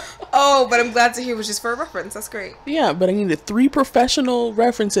 Oh, but I'm glad to hear it was just for a reference. That's great. Yeah, but I needed 3 professional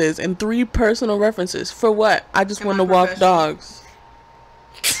references and 3 personal references. For what? I just want to walk dogs.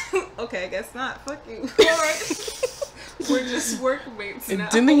 Okay, I guess not. Fuck you. Alright. We're just workmates now.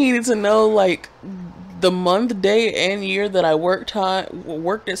 Then they needed to know like the month, day, and year that I worked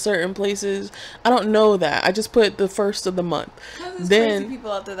at certain places. I don't know that. I just put the first of the month. Then crazy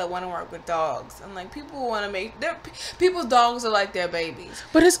people out there that want to work with dogs, and like people want to make people's dogs are like their babies.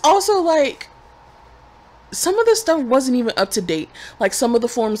 But it's also like some of the stuff wasn't even up to date. Like some of the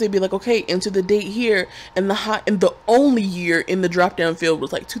forms, they'd be like, okay, enter the date here, and the only year in the drop down field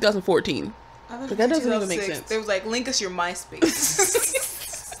was like 2014. Like, that doesn't even make sense. They was like, link us your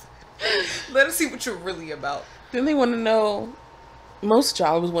MySpace. Let us see what you're really about. Then they want to know, most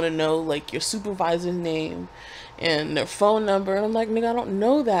jobs want to know like your supervisor's name and their phone number, and I'm like, nigga, I don't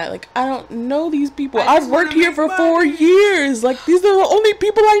know that. Like, I don't know these people. I've worked here for 4 years. Like, these are the only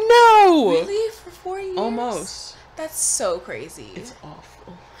people I know. Really? For 4 years? Almost. That's so crazy. It's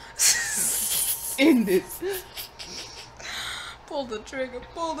awful. End it. Pull the trigger.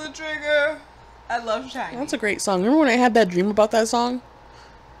 Pull the trigger. I love Shiny. That's a great song. Remember when I had that dream about that song?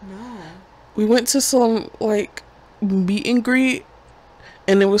 No. We went to some like meet and greet,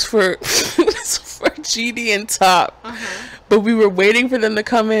 and it was for GD and Top. But we were waiting for them to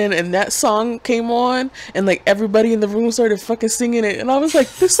come in, and that song came on, and like everybody in the room started fucking singing it, and I was like,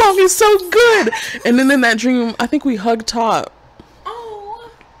 this song is so good. And then in that dream, I think we hugged Top.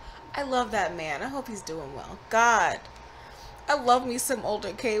 Oh, I love that man. I hope he's doing well. God, I love me some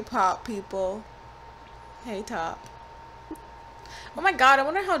older K-pop people. Hey, Top. Oh my God, I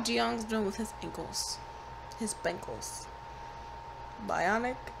wonder how Jiyoung's doing with his ankles. His bankles.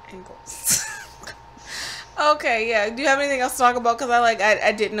 Bionic ankles. Okay, yeah. Do you have anything else to talk about? Because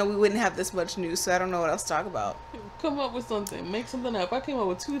I didn't know we wouldn't have this much news, so I don't know what else to talk about. Come up with something. Make something up. I came up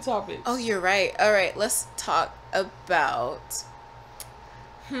with 2 topics. Oh, you're right. All right, let's talk about...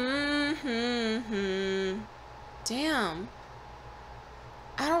 Damn.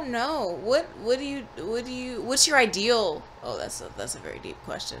 I don't know. What's your ideal? Oh, that's a very deep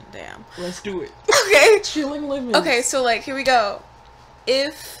question. Damn. Let's do it. Okay. Chilling living. Okay, so like here we go.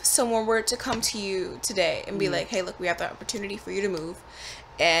 If someone were to come to you today and be like, "Hey, look, we have the opportunity for you to move,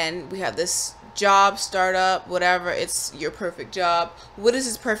 and we have this job, startup, whatever. It's your perfect job. What is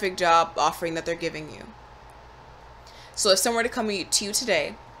this perfect job offering that they're giving you?" So if someone were to come to you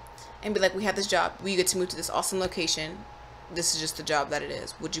today and be like, "We have this job. We get to move to this awesome location. This is just the job that it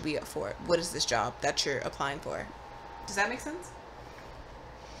is. Would you be up for it? What is this job that you're applying for?" Does that make sense?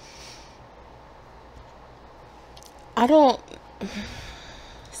 I don't...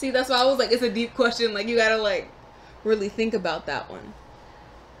 See, that's why I was like, it's a deep question. Like, you gotta, like, really think about that one.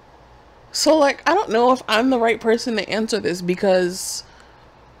 So, like, I don't know if I'm the right person to answer this, because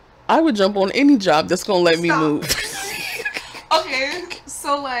I would jump on any job that's gonna let me move. Okay,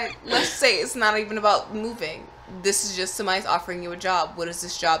 so, like, let's say it's not even about moving. This is just somebody's offering you a job. What is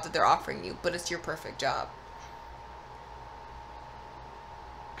this job that they're offering you? But it's your perfect job.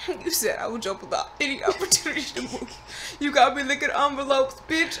 You said I would jump without any opportunity to move. You got me licking envelopes,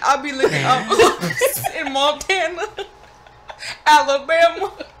 bitch. I'll be licking envelopes in Montana,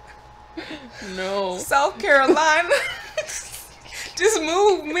 Alabama, No. South Carolina. Just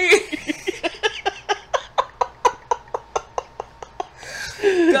move me.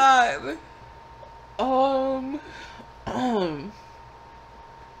 God.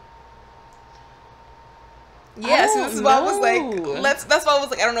 Yes, this is why I was like, that's why I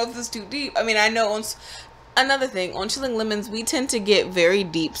was like, I don't know if this is too deep. I mean, I know another thing, on Chilling Lemons, we tend to get very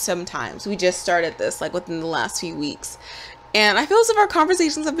deep sometimes. We just started this, like, within the last few weeks. And I feel as if our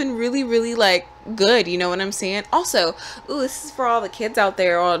conversations have been really, really, like, good. You know what I'm saying? Also, this is for all the kids out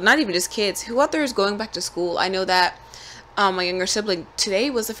there, or not even just kids. Who out there is going back to school? I know that my younger sibling, today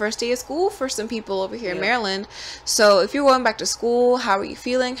was the first day of school for some people over here in Maryland. So if you're going back to school, how are you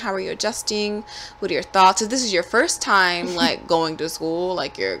feeling? How are you adjusting? What are your thoughts? If this is your first time, like, going to school,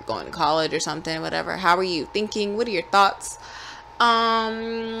 like you're going to college or something, whatever, how are you thinking? What are your thoughts?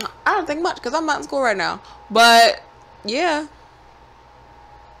 I don't think much because I'm not in school right now. But yeah,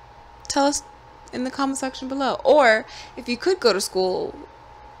 tell us in the comment section below. Or if you could go to school,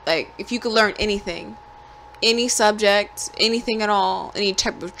 like, if you could learn anything, any subject, anything at all, any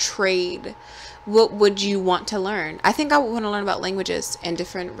type of trade, what would you want to learn? I think I would want to learn about languages and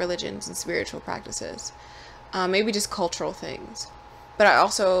different religions and spiritual practices. Maybe just cultural things. But I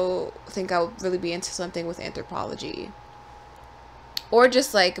also think I would really be into something with anthropology. Or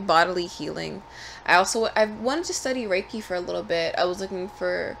just like bodily healing. I wanted to study Reiki for a little bit. I was looking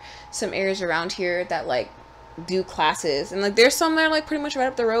for some areas around here that like do classes, and like there's some that are like pretty much right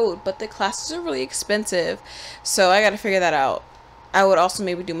up the road, but the classes are really expensive, so I gotta figure that out. I would also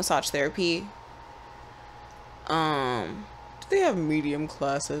maybe do massage therapy. Do they have medium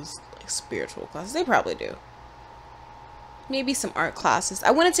classes, like spiritual classes? They probably do. Maybe some art classes.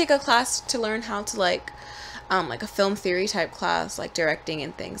 I want to take a class to learn how to like a film theory type class, like directing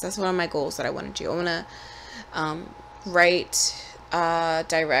and things. That's one of my goals that I want to do. I want to write,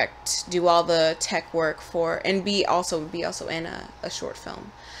 direct, do all the tech work for, and be also in a short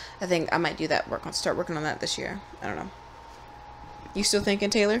film. I think I might do that start working on that this year. I don't know. You still thinking,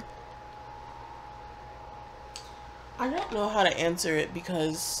 Taylor? I don't know how to answer it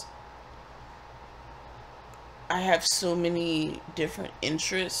because I have so many different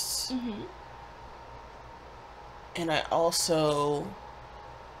interests. And I also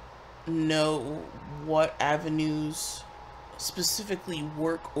know what avenues, specifically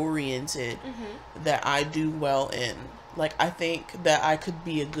work oriented, that I do well in. Like, I think that I could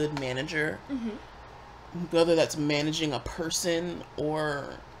be a good manager, whether that's managing a person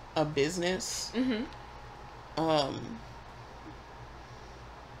or a business. I'm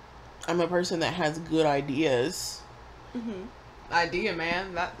a person that has good ideas, idea,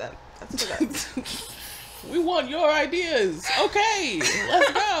 man. That's what that. We want your ideas. Okay,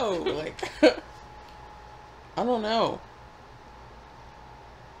 let's go. Like, I don't know.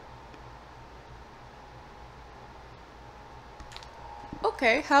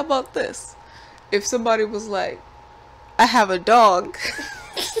 Okay, how about this? If somebody was like, I have a dog.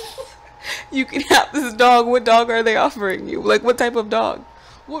 You can have this dog. What dog are they offering you? Like, what type of dog?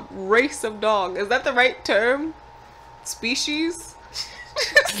 What race of dog? Is that the right term? Species?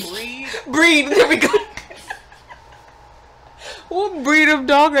 Breed. There we go. What breed of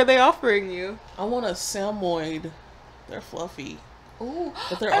dog are they offering you? I want a Samoyed. They're fluffy. Ooh,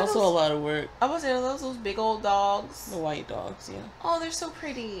 but they're also a lot of work. I was saying those big old dogs. The white dogs, yeah. Oh, they're so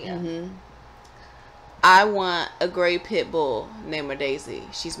pretty. Mm-hmm. I want a gray pit bull named Daisy.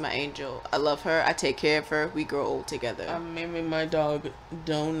 She's my angel. I love her. I take care of her. We grow old together. I'm naming my dog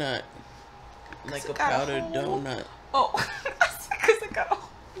Donut. Like a powdered donut. Oh, because it got a hole.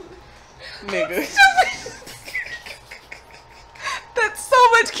 Nigga. That's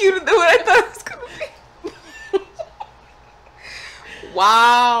so much cuter than what I thought it was going to be.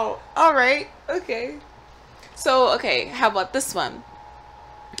 Wow. All right. Okay. So, okay. How about this one?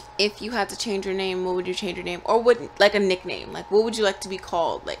 If you had to change your name, what would you change your name? Or would, like, a nickname? Like, what would you like to be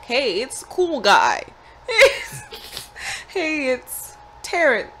called? Like, hey, it's Cool Guy. Hey, it's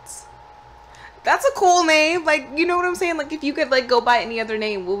Terrence. That's a cool name. Like, you know what I'm saying? Like, if you could, like, go by any other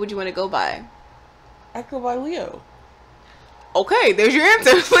name, what would you want to go by? I go by Leo. Okay, there's your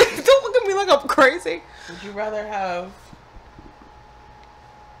answer. Like, don't look at me like I'm crazy. Would you rather have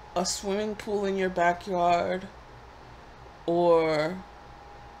a swimming pool in your backyard or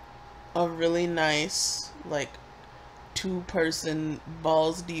a really nice, like, 2-person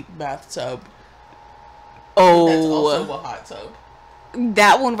balls deep bathtub? Oh, that's also a hot tub.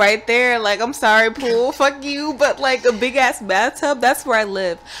 That one right there, like, I'm sorry, pool, fuck you, but like a big ass bathtub, that's where I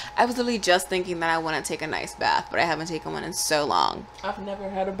live. I was literally just thinking that I want to take a nice bath, but I haven't taken one in so long. I've never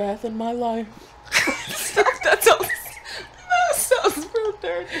had a bath in my life. that sounds real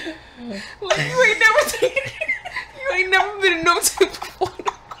dirty. Like, you ain't never been in no tub before.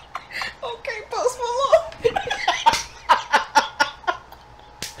 Okay, Post Malone.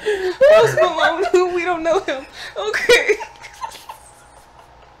 Post Malone, we don't know him. Okay.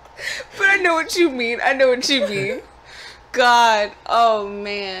 But I know what you mean. God. Oh,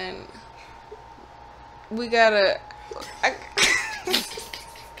 man. We gotta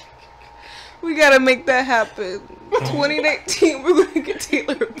make that happen. 2019, we're gonna get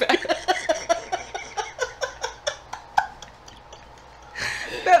Taylor back.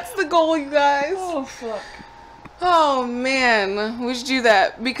 That's the goal, you guys. Oh, fuck. Oh man, we should do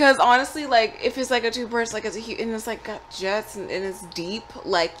that, because honestly, like, if it's like a 2-person, like, it's a huge, and it's like got jets and it's deep,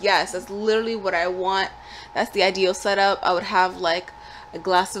 like, yes, that's literally what I want. That's the ideal setup. I would have like a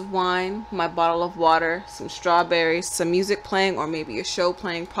glass of wine, my bottle of water, some strawberries, some music playing, or maybe a show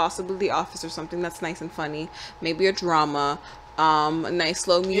playing, possibly The Office or something that's nice and funny, maybe a drama, a nice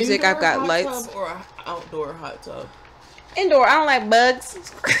slow music. Indoor I've got hot lights. Tub or an outdoor hot tub? Indoor. I don't like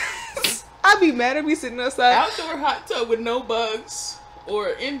bugs. I'd be mad if we sitting outside. Outdoor hot tub with no bugs, or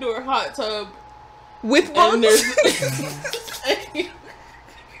indoor hot tub with bugs. Cause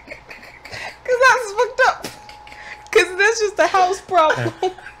that's fucked up. Cause that's just a house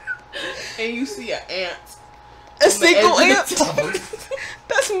problem. And you see an ant. A single ant.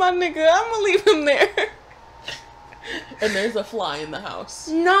 That's my nigga. I'm gonna leave him there. And there's a fly in the house.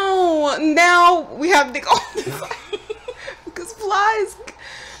 No, now we have to go. Because flies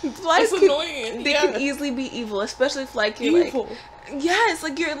it's annoying. They can easily be evil, especially if like you're evil. Like, yes,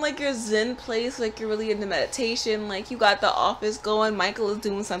 like you're in like your zen place, like you're really into meditation, like you got the office going, Michael is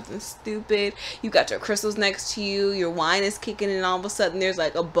doing something stupid, you got your crystals next to you, your wine is kicking, and all of a sudden there's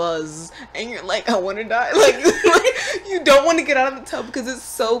like a buzz, and you're like, I want to die. Like you don't want to get out of the tub because it's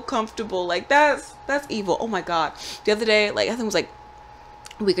so comfortable. Like that's evil. Oh my god. The other day, like I think it was like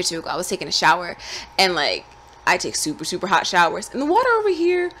a week or two ago, I was taking a shower, and like I take super hot showers, and the water over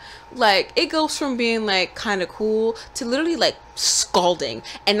here, like, it goes from being like kind of cool to literally like scalding,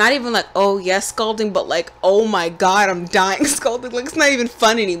 and not even like, oh yes, scalding, but like, oh my god, I'm dying scalding. Like, it's not even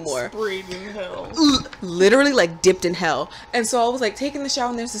fun anymore. Sprayed in hell. Literally like dipped in hell. And so I was like taking the shower,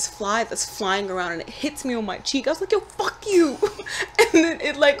 and there's this fly that's flying around, and it hits me on my cheek. I was like, yo, fuck you. And then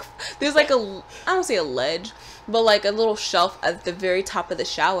it like, there's like I don't say a ledge, but like a little shelf at the very top of the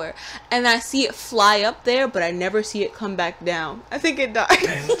shower, and I see it fly up there, but I never see it come back down. I think it died.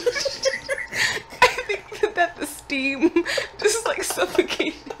 I think that the steam just like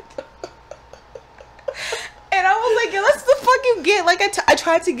suffocated. And I was like, yeah, that's the fuck you get. Like I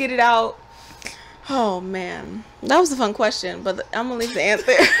tried to get it out. Oh man. That was a fun question, but I'm gonna leave the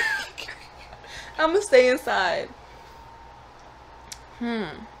answer. I'm gonna stay inside.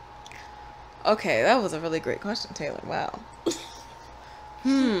 Okay, that was a really great question, Taylor. Wow.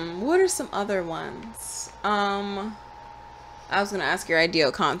 What are some other ones? I was gonna ask your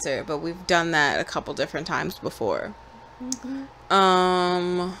ideal concert, but we've done that a couple different times before.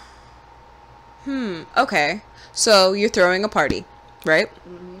 Okay. So you're throwing a party, right?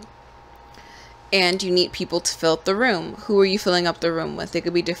 And you need people to fill up the room. Who are you filling up the room with? It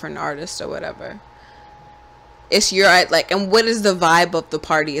could be different artists or whatever. It's your, like, and what is the vibe of the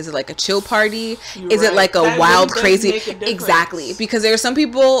party? Is it like a chill party? Is it like a wild, crazy? Exactly. Because there are some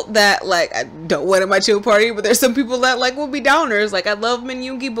people that, like, I don't want my chill party, but there's some people that, like, will be downers. Like, I love Min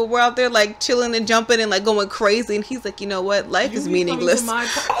Yoongi, but we're out there, like, chilling and jumping and, like, going crazy. And he's like, you know what? Life is meaningless.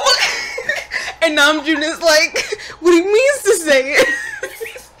 And Namjoon is like, what he means to say it.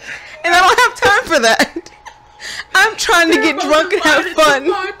 And I don't have time for that. I'm trying to get drunk and have fun.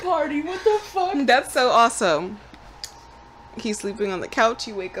 My party, what the fuck? That's so awesome. He's sleeping on the couch.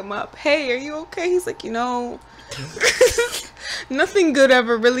 You wake him up. Hey, are you okay? He's like, you know, nothing good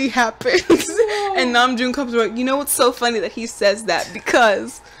ever really happens. No. And Namjoon comes around. You know what's so funny that he says that?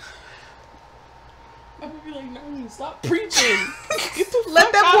 Because I'm gonna be like, Namjoon, stop preaching.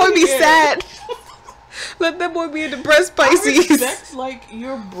 Let that boy be sad. Let that boy be a depressed Pisces. That's like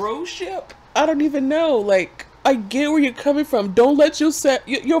your broship. I don't even know. Like, I get where you're coming from. Don't let your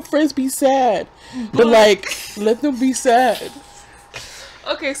friends be sad, but like, let them be sad.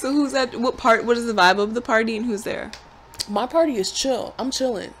 Okay, so who's at what part? What is the vibe of the party, and who's there? My party is chill. I'm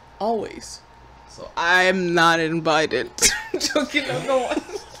chilling always. So I'm not invited. Joking, no, go on.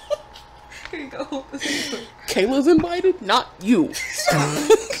 Here you go. Kayla's invited, not you.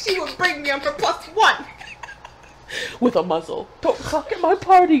 She would bring me on for +1 with a muzzle. Don't talk at my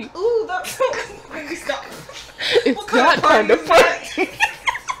party. Ooh, that's so. Maybe stop. It's that kind of party.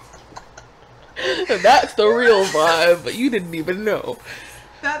 That's the real vibe, but you didn't even know.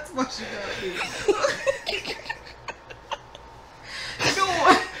 That's what you gotta do. Go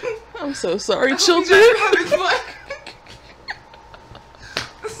on. I'm so sorry, children. Having fun.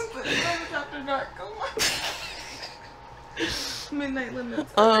 This is the after dark. Go on. Midnight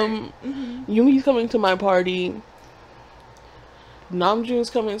limits. Yoongi's coming to my party. Namjoon's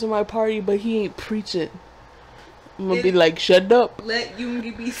coming to my party, but he ain't preaching. I'm gonna be like, shut up. Let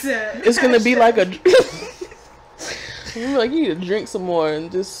Yoongi be sad. It's gonna be like a. I'm like, you need to drink some more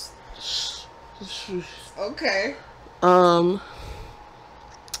and just. Okay. You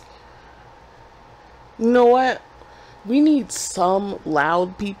know what? We need some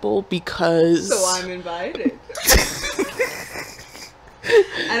loud people because. So I'm invited.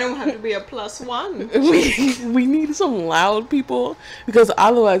 I don't have to be a +1. We need some loud people because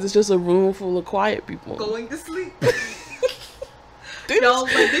otherwise it's just a room full of quiet people going to sleep. Y'all,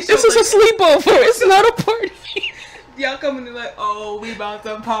 like, this is a sleepover. It's not a party. Y'all coming to like, oh, we about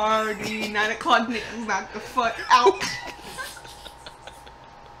to party. 9 o'clock, niggas knock the fuck out.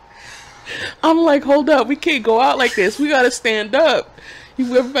 I'm like, hold up, we can't go out like this. We gotta stand up.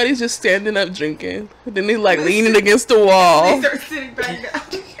 Everybody's just standing up drinking. And then they like leaning against the wall. They start sitting back down.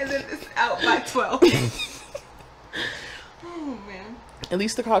 And then it's out by 12. Oh, man. At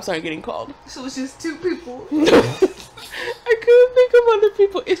least the cops aren't getting called. So it's just 2 people. I couldn't think of other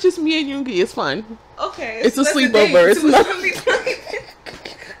people. It's just me and Yoongi. It's fine. Okay. It's a sleepover. It's not.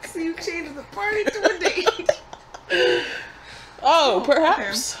 So you changed the party to a date. Oh,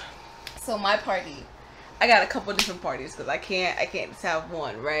 perhaps. Okay. So my party, I got a couple different parties because I can't just have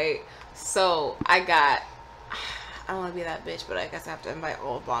one, right? So I don't want to be that bitch, but I guess I have to invite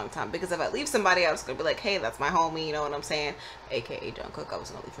all the long time because if I leave somebody out, it's gonna be like, hey, that's my homie, you know what I'm saying? AKA Jungkook. I was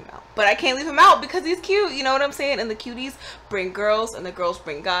gonna leave him out, but I can't leave him out because he's cute, you know what I'm saying? And the cuties bring girls, and the girls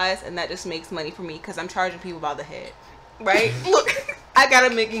bring guys, and that just makes money for me because I'm charging people by the head, right? Look, I gotta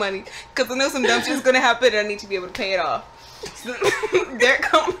make money because I know some dumb shit's gonna happen, and I need to be able to pay it off. So they're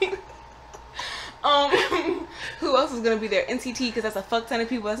coming. Who else is gonna be there? NCT, because that's a fuck ton of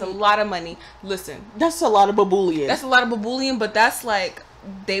people. That's a lot of money. Listen, that's a lot of babulian. That's a lot of babulian, but that's like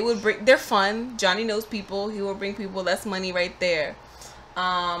they would bring. They're fun. Johnny knows people. He will bring people. That's money right there.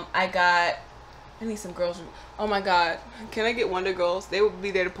 I need some girls. Oh my god, can I get Wonder Girls? They will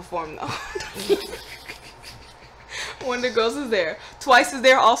be there to perform though. Wonder Girls is there. Twice is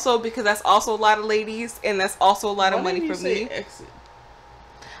there also because that's also a lot of ladies and that's also a lot of money for me. Exit?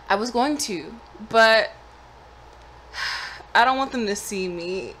 I was going to, but I don't want them to see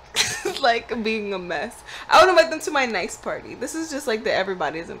me like being a mess. I would invite them to my nice party. This is just like the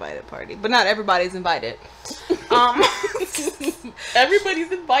everybody's invited party, but not everybody's invited.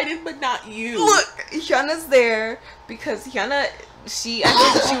 Everybody's invited, but not you. Look, Hyuna's there because Hyuna, I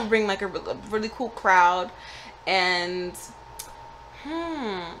know that she would bring like a really cool crowd, and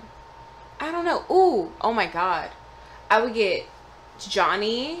I don't know. Ooh, oh my god, I would get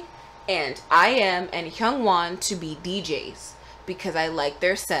Johnny and I.M and Hyungwon to be DJs because I like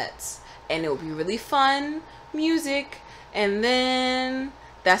their sets, and it would be really fun music. And then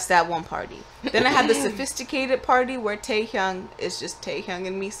that's that one party. Then I have the sophisticated party where Taehyung is just Taehyung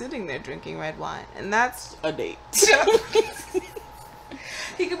and me sitting there drinking red wine, and that's a date.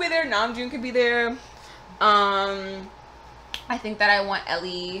 He could be there. Namjoon could be there. I think that I want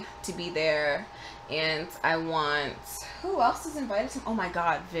Ellie to be there, and I want, who else is invited to? Oh my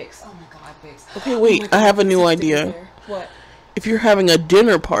god, Vix. Oh my god, Vix. Okay, wait. I have a new idea. What? If you're having a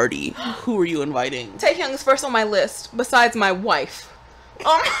dinner party, who are you inviting? Taehyung is first on my list, besides my wife.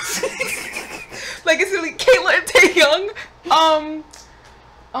 Like, it's really Kayla and Taehyung.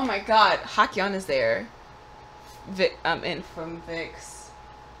 Oh my god, Hakyeon is there. And from Vix.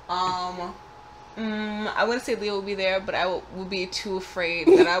 I wouldn't say Leo would be there, but I would be too afraid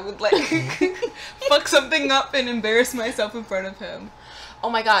that I would like fuck something up and embarrass myself in front of him. Oh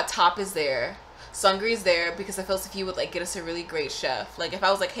my god, Top is there. Sungri's there because I feel as if he would like get us a really great chef. Like if I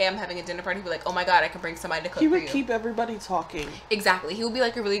was like, hey, I'm having a dinner party, he'd be like, oh my god, I can bring somebody to cook for you. He would keep everybody talking. Exactly. He would be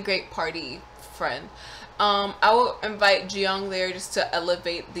like a really great party friend. I will invite Jeong there just to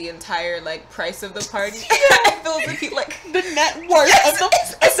elevate the entire like price of the party. I feel as if he like the net worth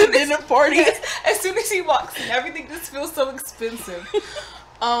of the dinner party. As soon as he walks in, everything just feels so expensive.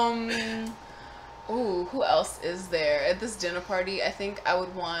 Ooh, who else is there at this dinner party? I think I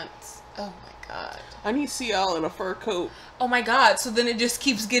would want, oh my god, I need CL in a fur coat. Oh my god, so then it just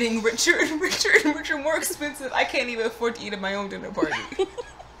keeps getting richer and richer and richer, more expensive. I can't even afford to eat at my own dinner party.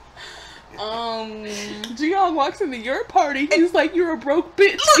 Jeong walks into your party, he's like, you're a broke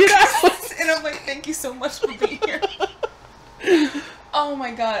bitch, get out. And I'm like, thank you so much for being here. Oh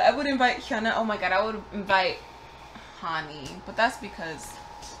my god, I would invite Hyuna. Oh my god, I would invite Hani, but that's because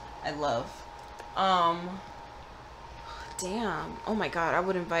I love. Damn. Oh my god, I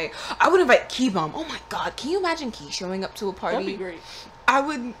would invite Keybum. Oh my god, can you imagine Key showing up to a party? That'd be great.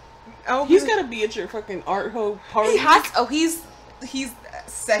 He's gotta be at your fucking art ho party. He's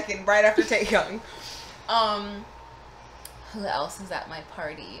second, right after Taehyung. Who else is at my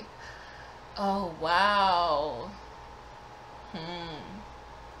party? Oh wow.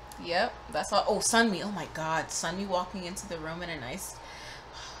 Yep, that's all. Oh, Sunmi. Oh my god, Sunmi walking into the room in a nice.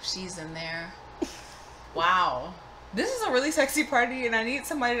 Oh, she's in there. Wow. This is a really sexy party, and I need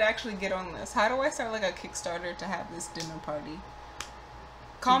somebody to actually get on this. How do I start like a Kickstarter to have this dinner party?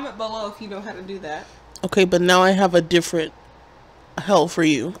 Comment below if you know how to do that. Okay, but now I have a different hell for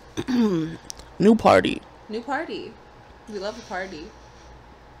you. New party. New party. We love a party.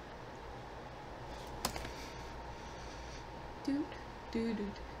 Do do do.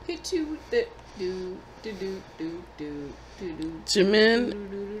 Hit you with the do do do do do do do. Jimin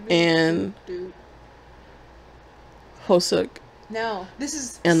and Hosuk. No, this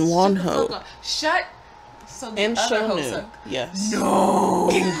is and Wonho. Shut. So the and other Shonu. Hosuk. Yes.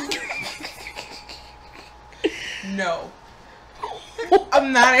 No. No.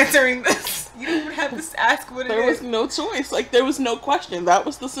 I'm not answering this. You don't even have to ask what it is. There was no choice. Like, there was no question. That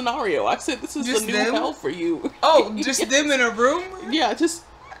was the scenario. I said, this is just the new hell for you. Oh, just them in a room? Yeah, just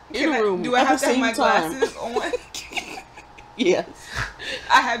in a room. Do I have to have my glasses on? Yes.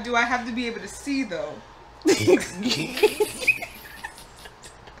 Do I have to be able to see, though?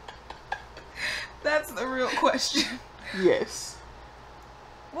 That's the real question. Yes.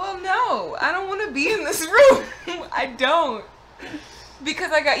 Well, no. I don't want to be in this room. I don't.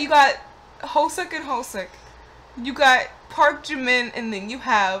 Because you got Hosuk and Hosuk. You got Park Jimin, and then you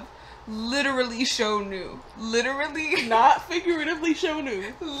have literally Shonu. Literally. Not figuratively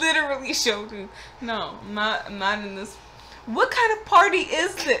Shonu. Literally Shonu. No, I'm not in this. What kind of party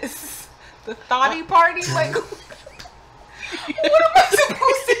is this? The thoughty party? Like, what am I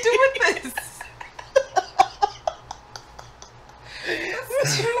supposed to do with this?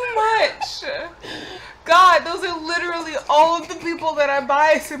 That's too much. God, those are literally all of the people that I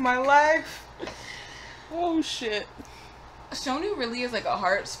bias in my life. Oh shit. Shonu really is like a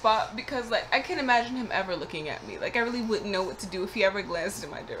hard spot because like I can't imagine him ever looking at me. Like I really wouldn't know what to do if he ever glanced in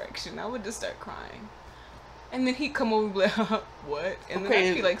my direction. I would just start crying. And then he'd come over and be like, what? And then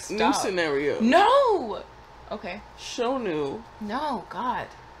I'd be like, stop. New scenario. No! Okay. Shonu. No, God.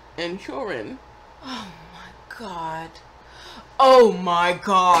 And Hyorin. Oh my God. Oh my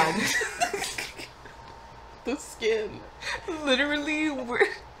god. The skin. Literally,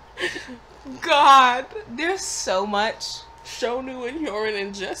 God, there's so much. Shonu and Hyorin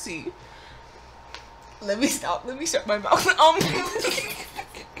and Jessie. Let me stop my mouth.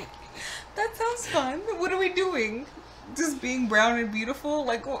 That sounds fun. What are we doing? Just being brown and beautiful?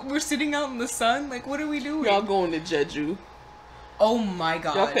 Like, we're sitting out in the sun? Like, what are we doing? Y'all going to Jeju. Oh my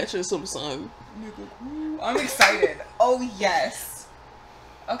god. Y'all catching some sun. I'm excited. Oh yes.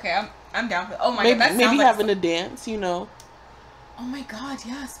 Okay, I'm down for. Oh my maybe, god, that maybe sounds having like a dance, you know. Oh my god,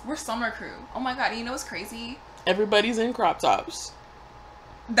 yes. We're summer crew. Oh my god, you know what's crazy? Everybody's in crop tops.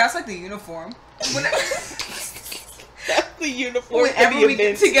 That's like the uniform. That's the uniform. Whenever we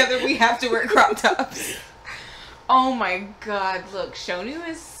get together, we have to wear crop tops. Oh my god, look, Shonu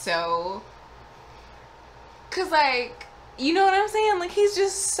is so... Cause like, you know what I'm saying? Like, he's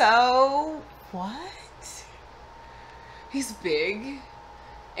just so... What? He's big.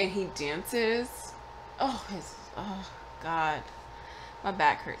 And he dances. Oh, god. My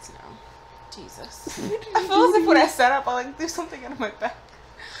back hurts now. Jesus. I feel as if when I sat up, I like threw something out of my back.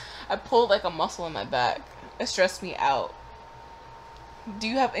 I pulled like a muscle in my back. It stressed me out. Do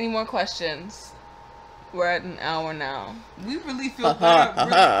you have any more questions? We're at an hour now. We really feel better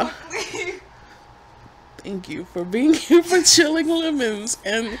really quickly. Thank you for being here for Chilling Lemons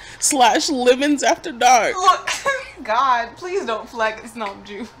and / Lemons After Dark. Look, God, please don't flag it's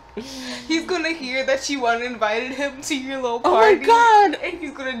Namju. He's gonna hear that you uninvited him to your little party. Oh my god! And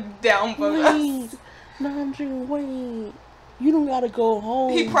he's gonna downvote us. Namju, wait. You don't gotta go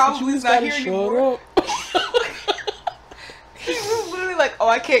home. He probably is not here anymore. He was literally like, oh,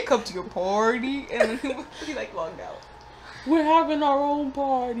 I can't come to your party. And then he like logged out. We're having our own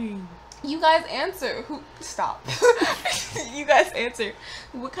party. You guys answer. Who? Stop. You guys answer.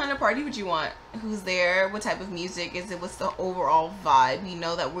 What kind of party would you want? Who's there? What type of music is it? What's the overall vibe? You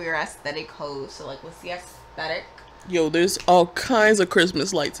know that we're aesthetic hoes. So like, what's the aesthetic? Yo, there's all kinds of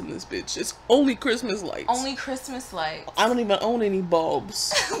Christmas lights in this bitch. It's only Christmas lights. Only Christmas lights. I don't even own any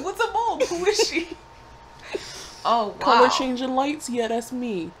bulbs. What's a bulb? Who is she? Oh, wow. Color changing lights? Yeah, that's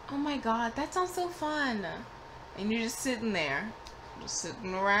me. Oh my god, that sounds so fun. And you're just sitting there. Just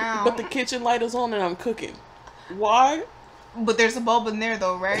sitting around. But the kitchen light is on and I'm cooking. Why? But there's a bulb in there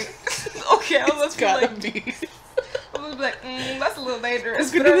though, right? Okay, I was gotta like, be. I was like, that's a little dangerous.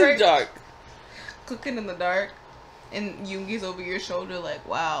 Cooking in the dark. Cooking in the dark. And Yoongi's over your shoulder like,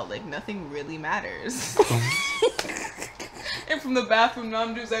 wow, like nothing really matters. And from the bathroom,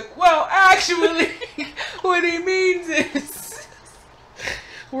 Namjoon's like, well, actually, what he means is...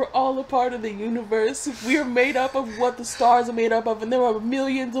 We're all a part of the universe. We are made up of what the stars are made up of. And there are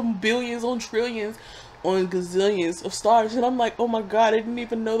millions and billions and trillions on gazillions of stars. And I'm like, oh my god, I didn't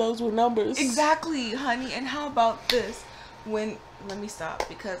even know those were numbers. Exactly, honey. And how about this? Let me stop,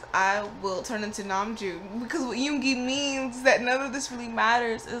 because I will turn into Namjoon. Because what Yoongi means that none of this really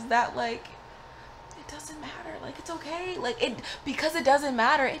matters is that, like, it doesn't matter. Like, it's okay. Like, because it doesn't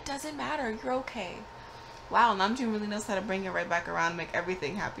matter, it doesn't matter. You're okay. Wow, Namjoon really knows how to bring it right back around and make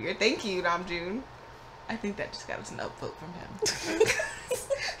everything happier. Thank you, Namjoon. I think that just got us an upvote from him.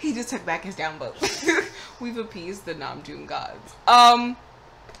 He just took back his downvote. We've appeased the Namjoon gods.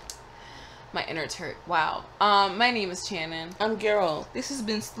 My innards hurt. Wow. My name is Channon. I'm Garol. This has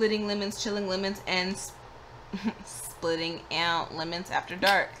been Splitting Lemons, Chilling Lemons, and Splitting Out Lemons After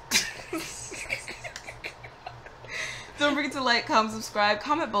Dark. Don't forget to like, comment, subscribe,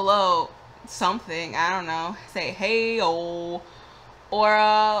 comment below something. I don't know. Say hey-o. Or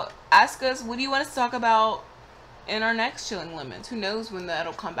ask us, what do you want us to talk about in our next Chilling Lemons? Who knows when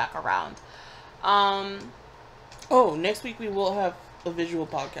that'll come back around. Oh, next week we will have a visual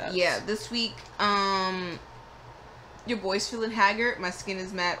podcast. Yeah, this week, your boy's feeling haggard. My skin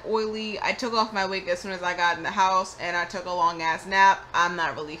is mad oily. I took off my wig as soon as I got in the house, and I took a long ass nap. I'm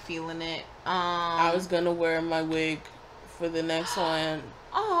not really feeling it. I was gonna wear my wig for the next one.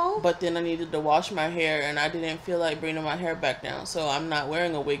 Oh. But then I needed to wash my hair, and I didn't feel like bringing my hair back down, so I'm not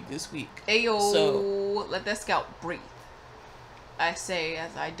wearing a wig this week. Ayo, so let that scalp breathe. I say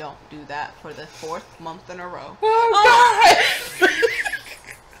as I don't do that for the 4th month in a row. Oh god!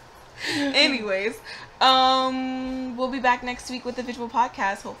 Anyways, we'll be back next week with the visual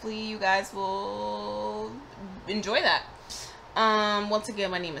podcast. Hopefully you guys will enjoy that. Once again,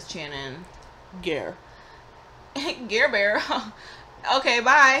 my name is Channon. Gare. Gare Bear. Okay,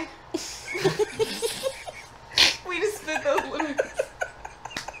 bye. We just spit those lemons.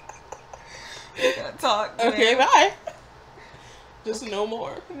 We gotta talk. Okay, man. bye. Just no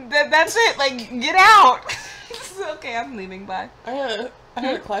more. That's it. Like, get out. Okay, I'm leaving. Bye. I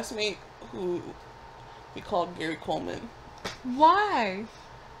had a classmate who we called Gary Coleman. Why?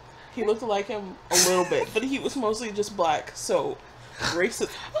 He looked like him a little bit, but he was mostly just black, so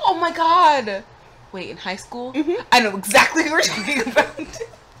racist. Oh my god! Wait, in high school? Mm-hmm. I know exactly who we're talking about.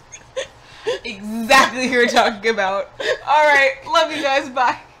 Exactly who we're talking about. Alright, love you guys,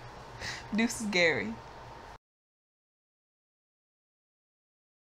 bye. Deuces Gary.